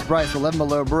Houston, this is Bryce with 11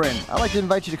 Below Brewing. I'd like to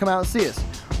invite you to come out and see us.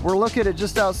 We're located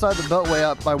just outside the Beltway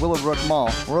up by Willowbrook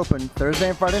Mall. We're open Thursday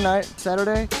and Friday night,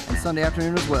 Saturday, and Sunday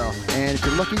afternoon as well. And if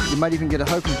you're lucky, you might even get a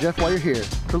hug from Jeff while you're here.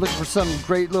 If you're looking for some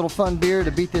great little fun beer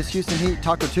to beat this Houston heat,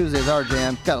 Taco Tuesday is our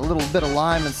jam. Got a little bit of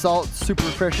lime and salt, super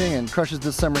refreshing, and crushes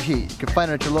this summer heat. You can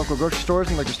find it at your local grocery stores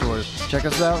and liquor stores. Check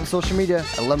us out on social media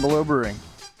at 11 Below Brewing.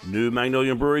 New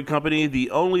Magnolia Brewing Company, the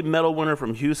only medal winner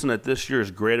from Houston at this year's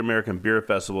Great American Beer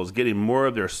Festival, is getting more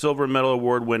of their Silver Medal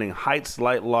Award-winning Heights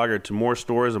Light Lager to more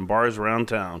stores and bars around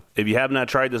town. If you have not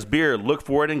tried this beer, look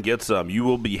for it and get some. You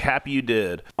will be happy you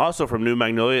did. Also from New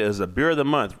Magnolia is the Beer of the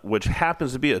Month, which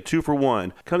happens to be a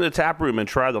 2-for-1. Come to the tap room and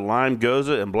try the Lime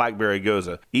Goza and Blackberry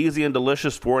Goza. Easy and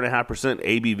delicious, 4.5%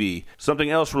 ABV. Something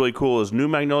else really cool is New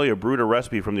Magnolia brewed a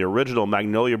recipe from the original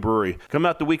Magnolia Brewery. Come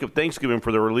out the week of Thanksgiving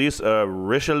for the release of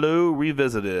Richelieu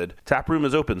Revisited. Taproom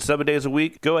is open 7 days a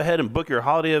week. Go ahead and book your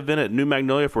holiday event at New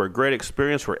Magnolia for a great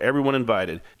experience for everyone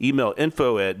invited. Email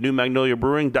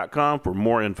info@newmagnoliabrewing.com for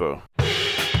more info.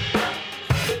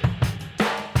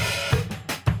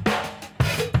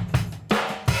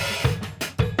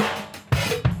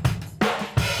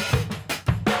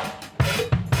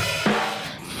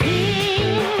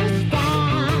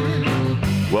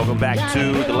 Welcome back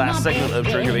to the last segment of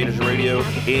Drink of Ages Radio,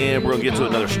 and we're going to get to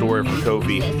another story from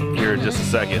Kofi here in just a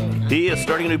second. He is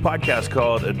starting a new podcast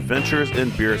called Adventures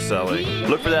in Beer Selling.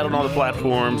 Look for that on all the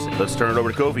platforms. Let's turn it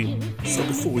over to Kofi. So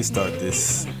before we start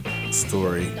this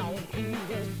story,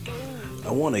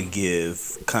 I want to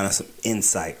give kind of some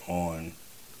insight on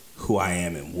who I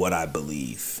am and what I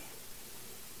believe.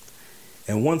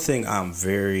 And one thing I'm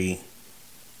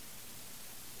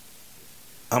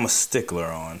a stickler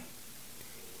on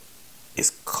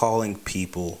is calling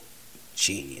people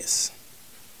genius.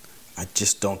 I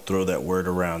just don't throw that word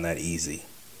around that easy.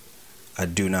 I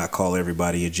do not call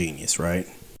everybody a genius, right?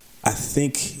 I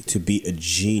think to be a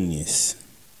genius,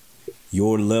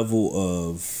 your level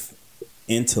of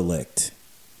intellect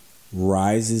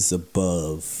rises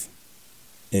above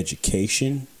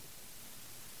education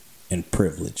and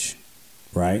privilege,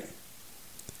 right?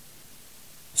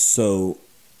 So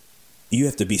you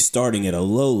have to be starting at a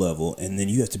low level, and then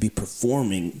you have to be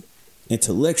performing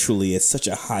intellectually at such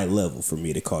a high level for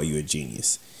me to call you a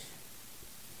genius,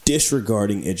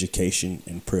 disregarding education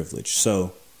and privilege.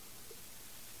 So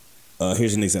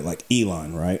here's an example, like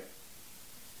Elon, right?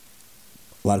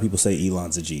 A lot of people say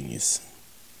Elon's a genius.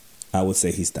 I would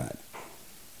say he's not.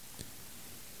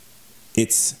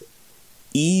 It's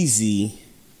easy,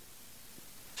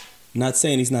 not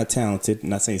saying he's not talented,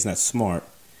 not saying he's not smart,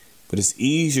 but it's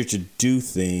easier to do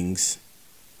things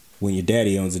when your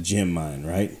daddy owns a gem mine,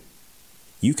 right?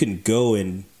 You can go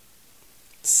and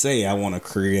say, I want to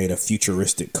create a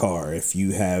futuristic car if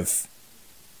you have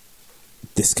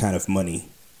this kind of money,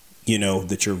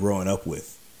 that you're growing up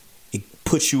with. It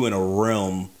puts you in a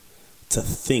realm to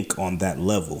think on that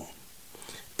level.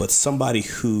 But somebody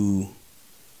who,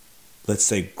 let's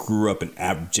say, grew up in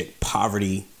abject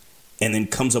poverty and then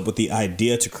comes up with the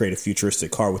idea to create a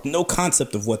futuristic car with no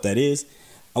concept of what that is,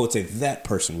 I would say that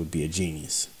person would be a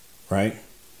genius, right?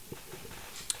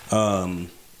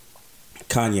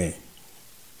 Kanye.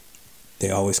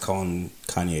 They always call him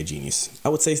Kanye a genius. I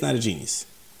would say he's not a genius.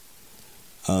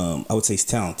 I would say he's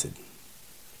talented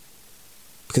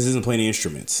because he doesn't play any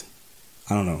instruments.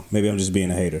 I don't know. Maybe I'm just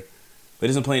being a hater. But he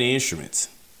doesn't play any instruments.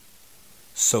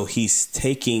 So he's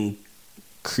taking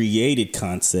created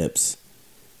concepts,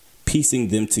 piecing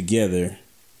them together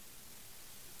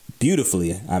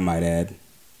beautifully, I might add,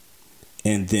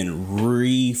 and then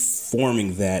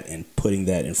reforming that and putting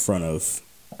that in front of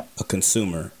a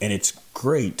consumer. And it's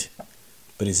great,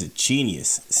 but is it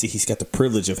genius? See, he's got the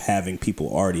privilege of having people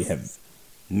already have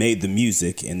made the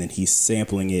music, and then he's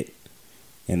sampling it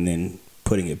and then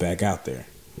putting it back out there.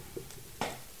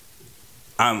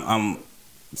 I'm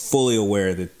fully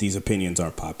aware that these opinions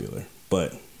aren't popular,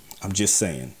 but I'm just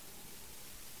saying,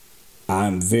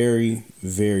 I'm very,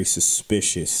 very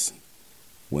suspicious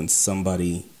when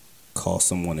somebody calls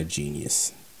someone a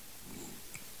genius,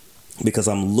 because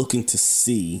I'm looking to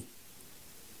see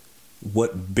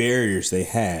what barriers they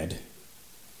had,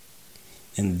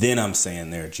 and then I'm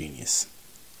saying they're a genius.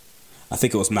 I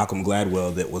think it was Malcolm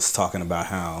Gladwell that was talking about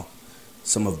how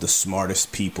some of the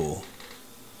smartest people,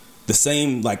 the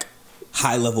same like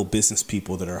high-level business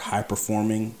people that are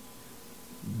high-performing,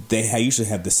 they usually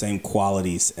have the same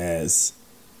qualities as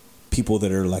people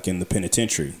that are like in the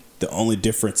penitentiary. The only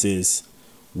difference is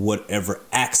whatever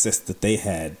access that they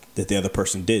had that the other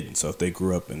person didn't. So if they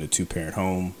grew up in a 2-parent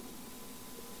home,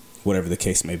 whatever the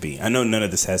case may be. I know none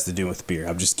of this has to do with beer.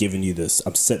 I'm just giving you this.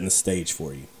 I'm setting the stage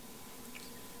for you.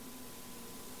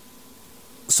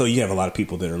 So you have a lot of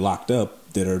people that are locked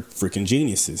up that are freaking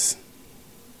geniuses.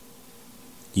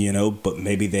 But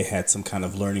maybe they had some kind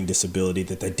of learning disability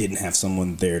that they didn't have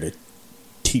someone there to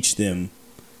teach them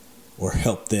or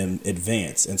help them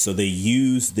advance. And so they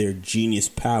use their genius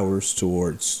powers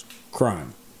towards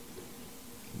crime.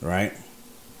 Right?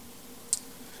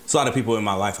 There's a lot of people in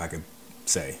my life I could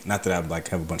say. Not that I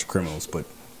have a bunch of criminals, but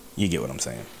You get what I'm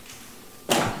saying.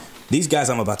 These guys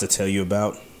I'm about to tell you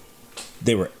about,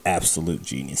 they were absolute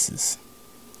geniuses.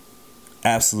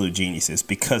 Absolute geniuses,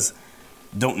 because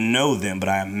don't know them, but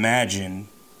I imagine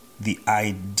the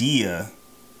idea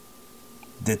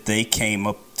that they came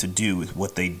up to do with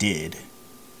what they did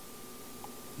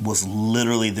was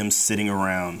literally them sitting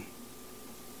around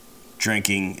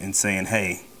drinking and saying,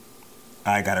 hey,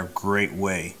 I got a great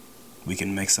way we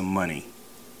can make some money.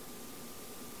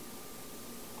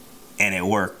 And it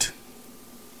worked.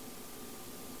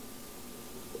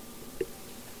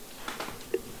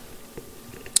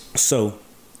 So,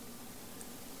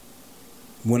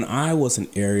 when I was an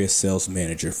area sales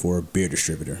manager for a beer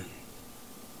distributor,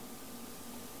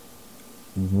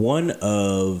 one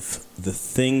of the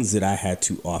things that I had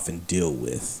to often deal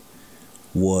with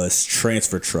was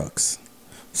transfer trucks.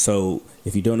 So,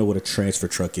 if you don't know what a transfer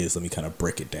truck is, let me kind of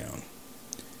break it down.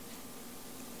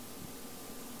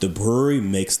 The brewery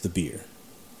makes the beer.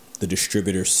 The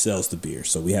distributor sells the beer.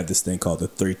 So we have this thing called the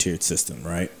 3-tiered system,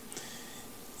 right?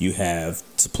 You have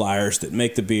suppliers that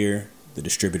make the beer. The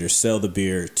distributors sell the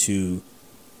beer to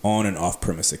on and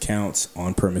off-premise accounts.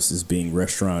 On-premises being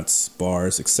restaurants,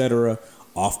 bars, etc.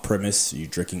 Off-premise, you're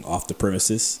drinking off the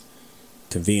premises.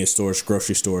 Convenience stores,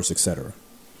 grocery stores, etc.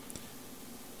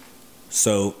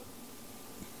 So,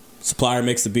 supplier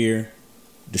makes the beer.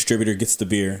 Distributor gets the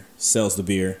beer, sells the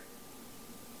beer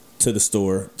to the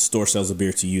store sells the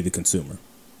beer to you, the consumer.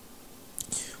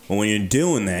 Well, when you're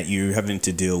doing that, you're having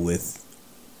to deal with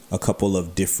a couple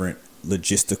of different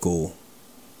logistical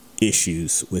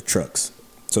issues with trucks.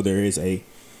 So there is a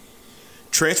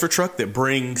transfer truck that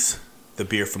brings the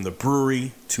beer from the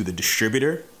brewery to the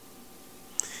distributor.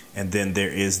 And then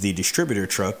there is the distributor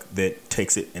truck that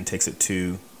takes it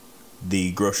to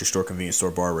the grocery store, convenience store,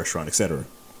 bar, restaurant, etc.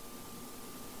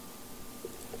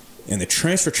 And the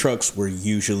transfer trucks were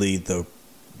usually the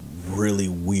really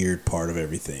weird part of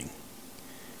everything,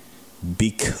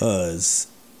 because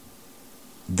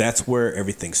that's where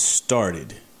everything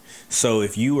started. So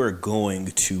if you are going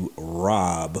to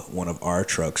rob one of our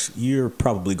trucks, you're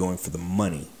probably going for the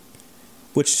money,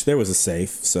 which there was a safe.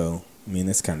 So, I mean,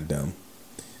 that's kind of dumb.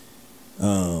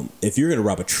 If you're going to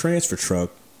rob a transfer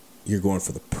truck, you're going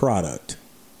for the product.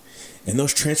 And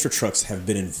those transfer trucks have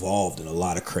been involved in a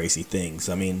lot of crazy things.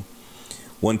 I mean,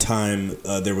 one time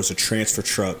there was a transfer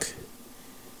truck,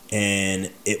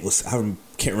 and I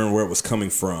can't remember where it was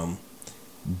coming from,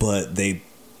 but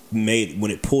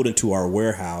when it pulled into our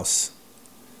warehouse,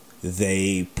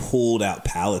 they pulled out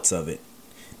pallets of it.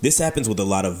 This happens with a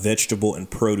lot of vegetable and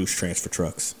produce transfer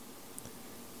trucks.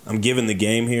 I'm giving the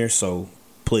game here, so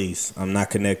please, I'm not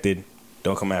connected.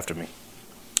 Don't come after me.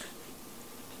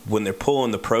 When they're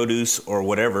pulling the produce or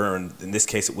whatever, and in this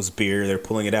case it was beer, they're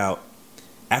pulling it out.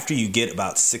 After you get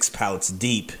about 6 pallets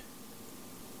deep,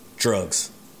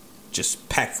 drugs, just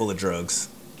packed full of drugs.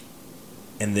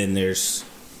 And then there's,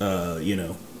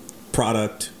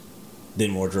 product, then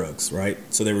more drugs, right?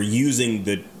 So they were using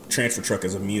the transfer truck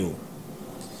as a mule.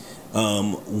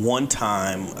 One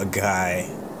time, a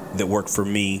guy that worked for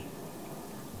me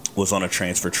was on a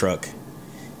transfer truck,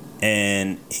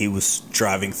 and he was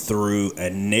driving through a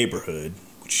neighborhood,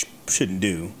 which shouldn't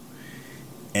do,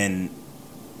 and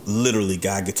literally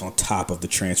guy gets on top of the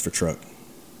transfer truck.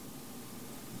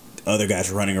 The other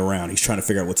guy's running around. He's trying to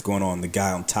figure out what's going on. The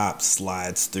guy on top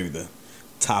slides through the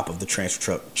top of the transfer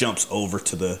truck, jumps over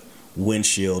to the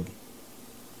windshield,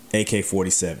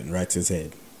 AK-47 right to his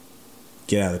head.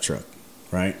 Get out of the truck,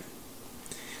 right?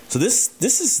 So this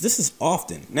is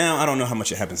often. Now, I don't know how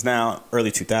much it happens now.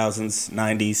 Early 2000s,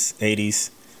 90s, 80s.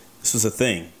 This was a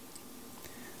thing.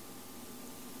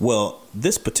 Well,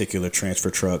 this particular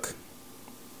transfer truck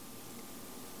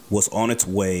was on its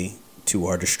way to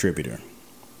our distributor.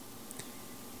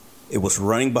 It was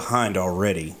running behind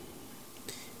already,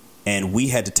 and we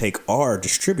had to take our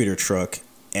distributor truck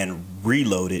and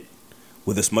reload it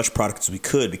with as much product as we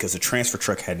could because the transfer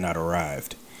truck had not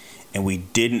arrived, and we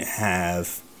didn't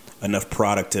have enough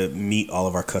product to meet all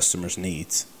of our customers'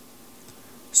 needs.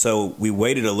 So we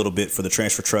waited a little bit for the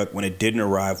transfer truck. When it didn't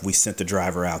arrive, we sent the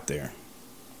driver out there.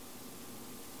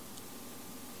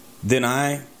 Then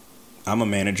I'm a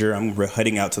manager. I'm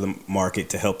heading out to the market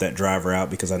to help that driver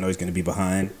out because I know he's going to be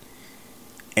behind.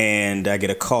 And I get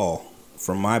a call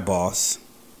from my boss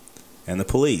and the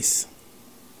police.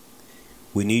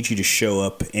 We need you to show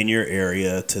up in your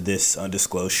area to this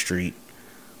undisclosed street,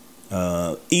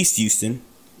 East Houston.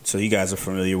 So you guys are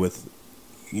familiar with,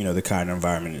 the kind of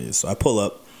environment it is. So I pull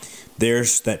up.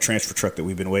 There's that transfer truck that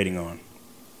we've been waiting on.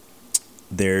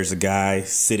 There's a guy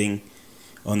sitting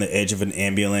on the edge of an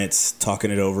ambulance talking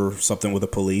it over, something with the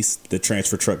police, the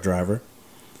transfer truck driver.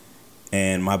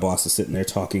 And my boss is sitting there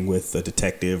talking with a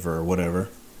detective or whatever.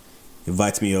 He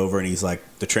invites me over and he's like,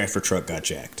 the transfer truck got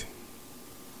jacked.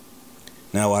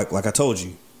 Now, like I told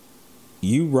you,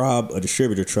 you rob a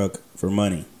distributor truck for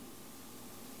money.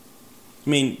 I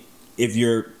mean, if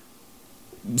you're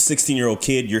a 16-year-old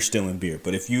kid, you're stealing beer.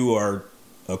 But if you are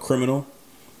a criminal,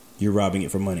 you're robbing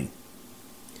it for money.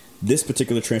 This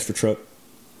particular transfer truck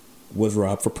was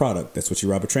robbed for product. That's what you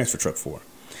rob a transfer truck for.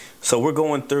 So we're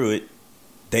going through it.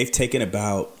 They've taken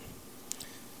about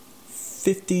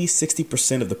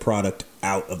 50-60% of the product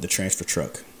out of the transfer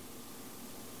truck.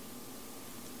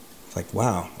 It's like,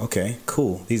 wow, okay,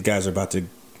 cool. These guys are about to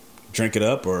drink it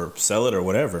up or sell it or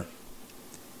whatever.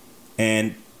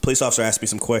 And police officer asked me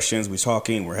some questions. We're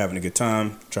talking. We're having a good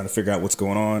time, trying to figure out what's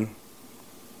going on.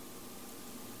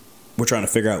 We're trying to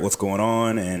figure out what's going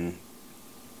on, and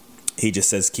he just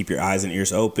says, keep your eyes and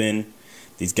ears open.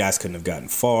 These guys couldn't have gotten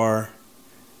far.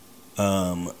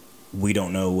 We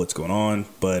don't know what's going on,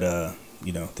 but,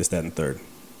 this, that, and third.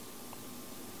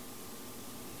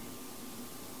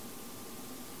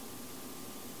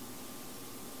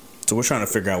 So we're trying to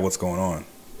figure out what's going on.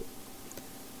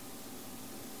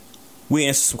 We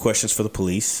answer some questions for the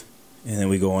police, and then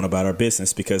we go on about our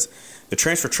business because the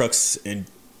transfer trucks in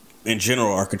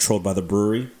general are controlled by the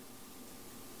brewery.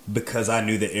 Because I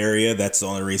knew the area, that's the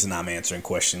only reason I'm answering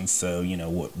questions. So,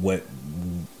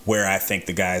 where I think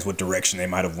the guys, what direction they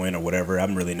might have went or whatever.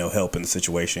 I'm really no help in the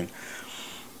situation.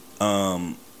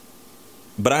 But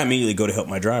I immediately go to help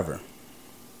my driver.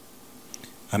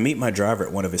 I meet my driver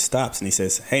at one of his stops, and he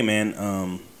says, hey,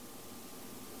 man,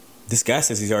 this guy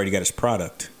says he's already got his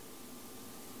product.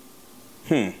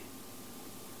 You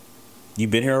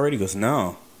been here already? He goes,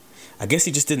 no. I guess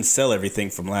he just didn't sell everything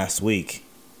from last week.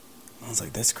 I was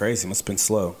like, that's crazy. Must have been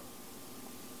slow.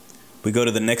 We go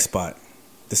to the next spot.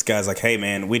 This guy's like, hey,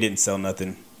 man, we didn't sell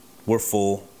nothing. We're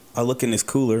full. I look in this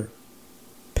cooler,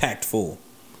 packed full.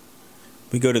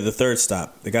 We go to the third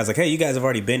stop. The guy's like, hey, you guys have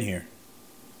already been here.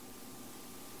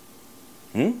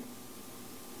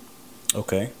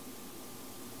 Okay.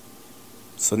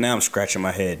 So now I'm scratching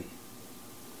my head.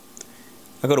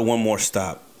 I go to one more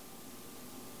stop.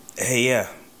 Hey, yeah,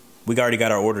 we already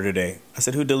got our order today. I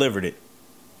said, who delivered it?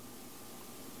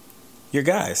 Your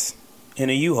guys in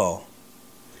a U-Haul.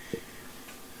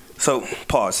 So,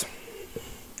 pause.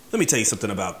 Let me tell you something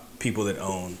about people that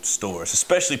own stores,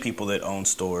 especially people that own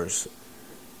stores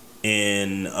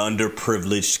in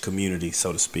underprivileged communities,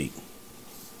 so to speak.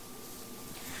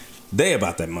 They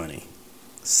about that money,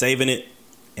 saving it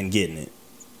and getting it.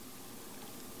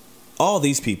 All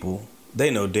these people, they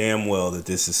know damn well that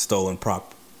this is stolen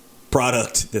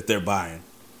product that they're buying.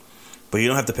 But you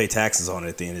don't have to pay taxes on it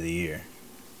at the end of the year.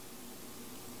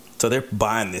 So they're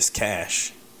buying this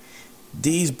cash.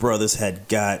 These brothers had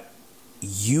got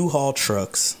U-Haul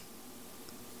trucks,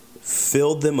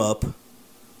 filled them up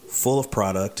full of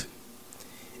product,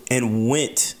 and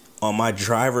went on my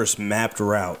driver's mapped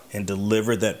route and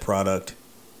delivered that product.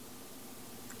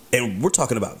 And we're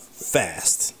talking about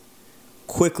fast.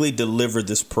 Quickly delivered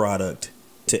this product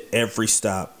to every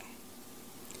stop.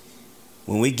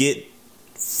 When we get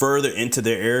further into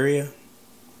their area,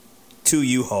 2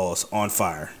 U-Hauls on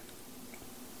fire.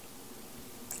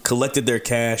 Collected their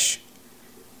cash,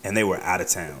 and they were out of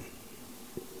town.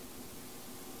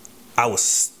 I was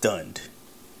stunned.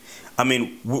 I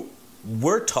mean,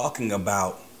 we're talking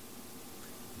about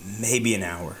maybe an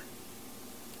hour.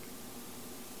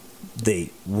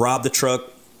 They robbed the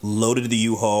truck, loaded the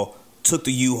U-Haul, took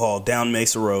the U-Haul down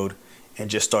Mesa Road, and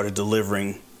just started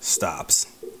delivering stops.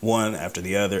 One after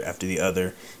the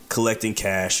other, collecting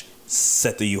cash,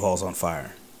 set the U-Hauls on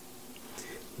fire.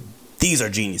 These are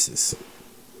geniuses.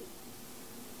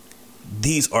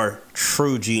 These are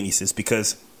true geniuses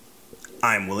because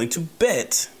I'm willing to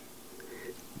bet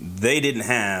they didn't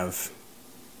have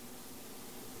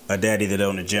a daddy that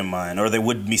owned a gem mine, or they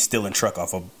wouldn't be stealing beer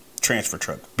off a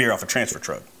transfer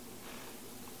truck.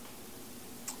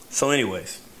 So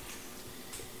anyways,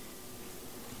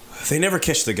 they never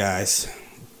catch the guys,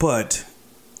 but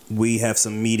we have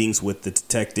some meetings with the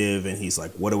detective, and he's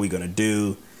like, what are we going to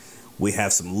do? We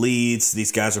have some leads.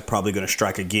 These guys are probably going to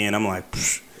strike again. I'm like,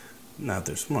 not if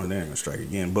they're smart, they ain't going to strike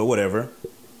again, but whatever.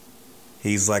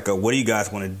 He's like, what do you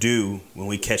guys want to do when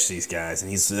we catch these guys?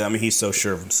 And he's so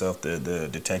sure of himself, the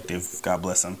detective, God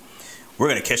bless him. We're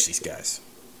going to catch these guys.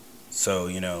 So,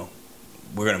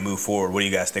 we're going to move forward. What do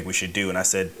you guys think we should do? And I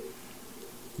said,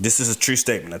 this is a true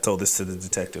statement. I told this to the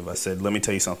detective. I said, let me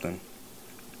tell you something.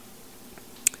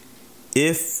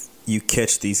 If you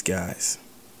catch these guys,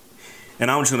 and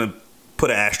I'm just going to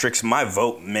put an asterisk, my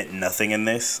vote meant nothing in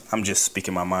this. I'm just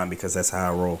speaking my mind because that's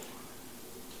how I roll.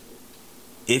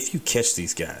 if you catch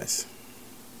these guys,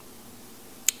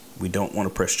 we don't want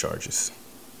to press charges.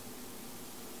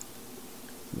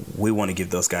 We want to give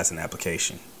those guys an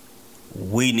application.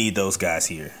 We need those guys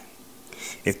here.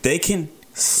 If they can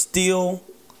steal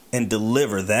and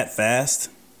deliver that fast,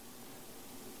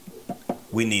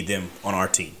 we need them on our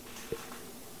team.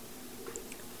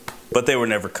 But they were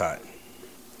never caught.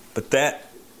 But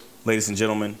that, ladies and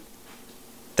gentlemen,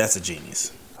 that's a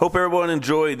genius. Hope everyone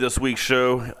enjoyed this week's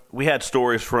show. We had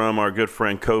stories from our good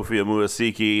friend Kofi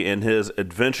Amuasiki and his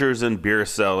Adventures in Beer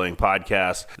Selling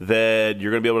podcast that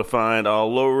you're going to be able to find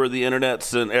all over the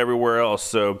internets and everywhere else.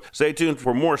 So stay tuned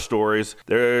for more stories.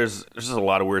 There's just a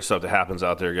lot of weird stuff that happens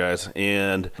out there, guys.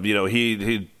 And, you know,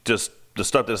 he just... the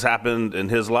stuff that's happened in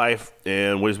his life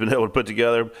and what he's been able to put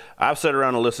together. I've sat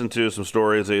around and listened to some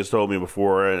stories that he's told me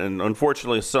before, and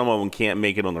unfortunately some of them can't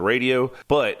make it on the radio,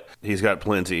 but he's got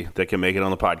plenty that can make it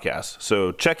on the podcast.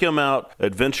 So check him out,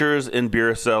 Adventures in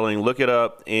Beer Selling. Look it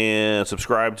up and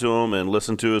subscribe to him and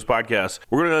listen to his podcast.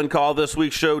 We're going to call this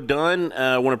week's show done.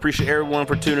 I want to appreciate everyone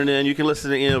for tuning in. You can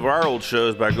listen to any of our old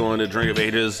shows by going to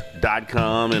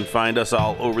drinkofages.com and find us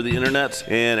all over the internet.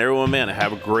 And everyone, man,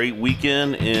 have a great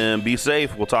weekend and be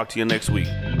safe. We'll talk to you next week.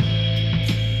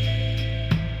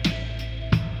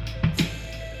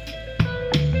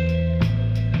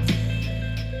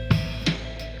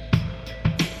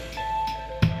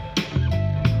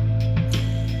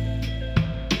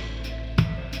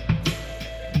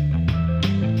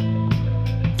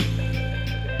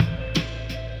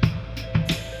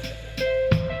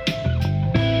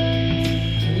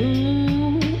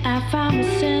 I found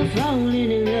myself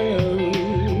rolling in love.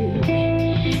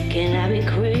 Can I be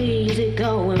crazy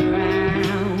going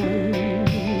round?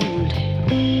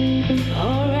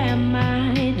 Or am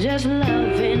I just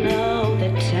loving all the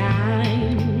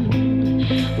time?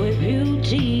 With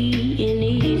beauty in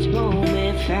each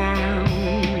moment found.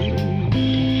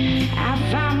 I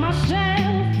find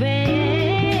myself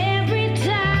every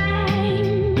time.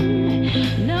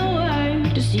 No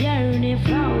word, just yearning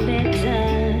for that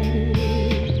touch.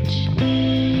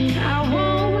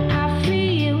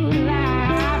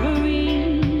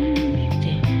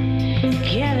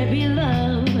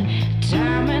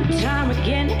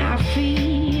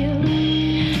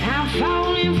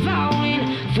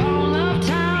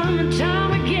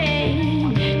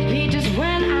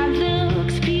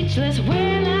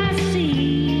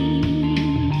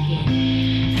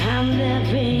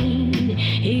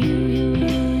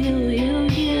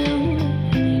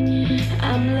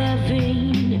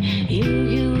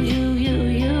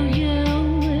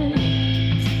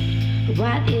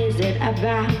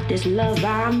 About this love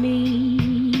I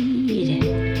meet,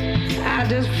 I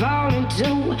just fall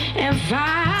into and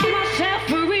find myself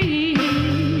free.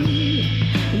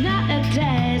 Not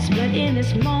attached, but in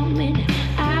this moment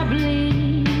I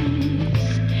bliss.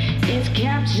 It's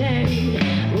captured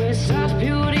with such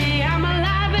beauty, I'm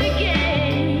alive again.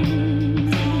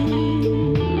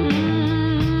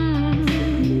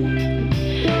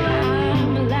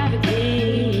 I'm alive again.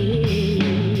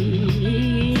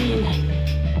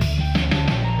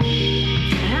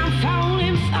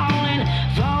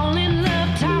 Fall in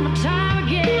love time and time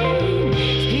again.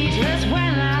 Speechless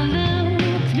when I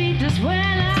look, speechless when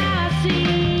I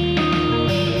see.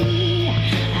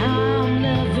 I'm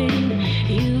loving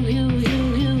you.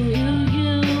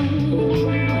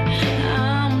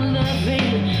 I'm loving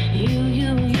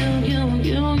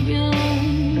you.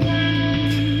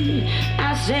 I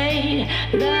say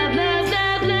love, love,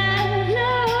 love, love,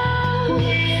 love.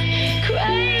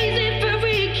 Crazy,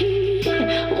 freaky,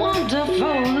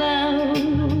 wonderful love.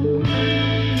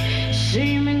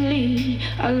 Seemingly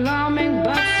alarming,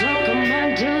 but so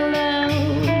commanding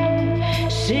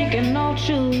love. Seeking no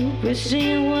truth, but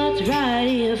seeing what's right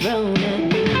in front of me.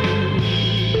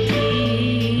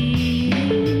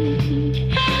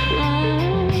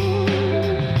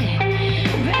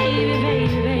 Baby,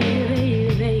 baby,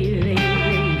 baby, baby, baby,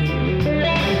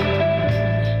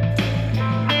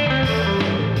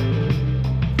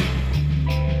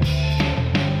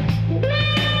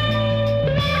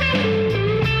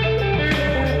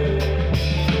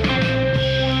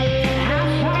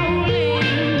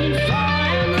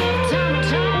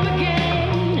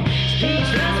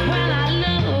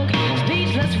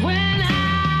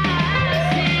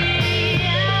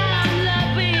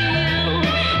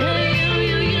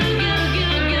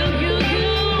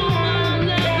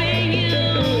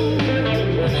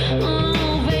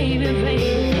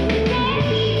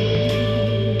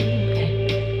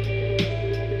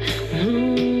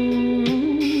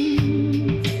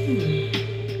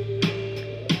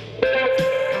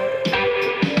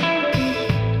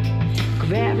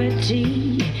 gravity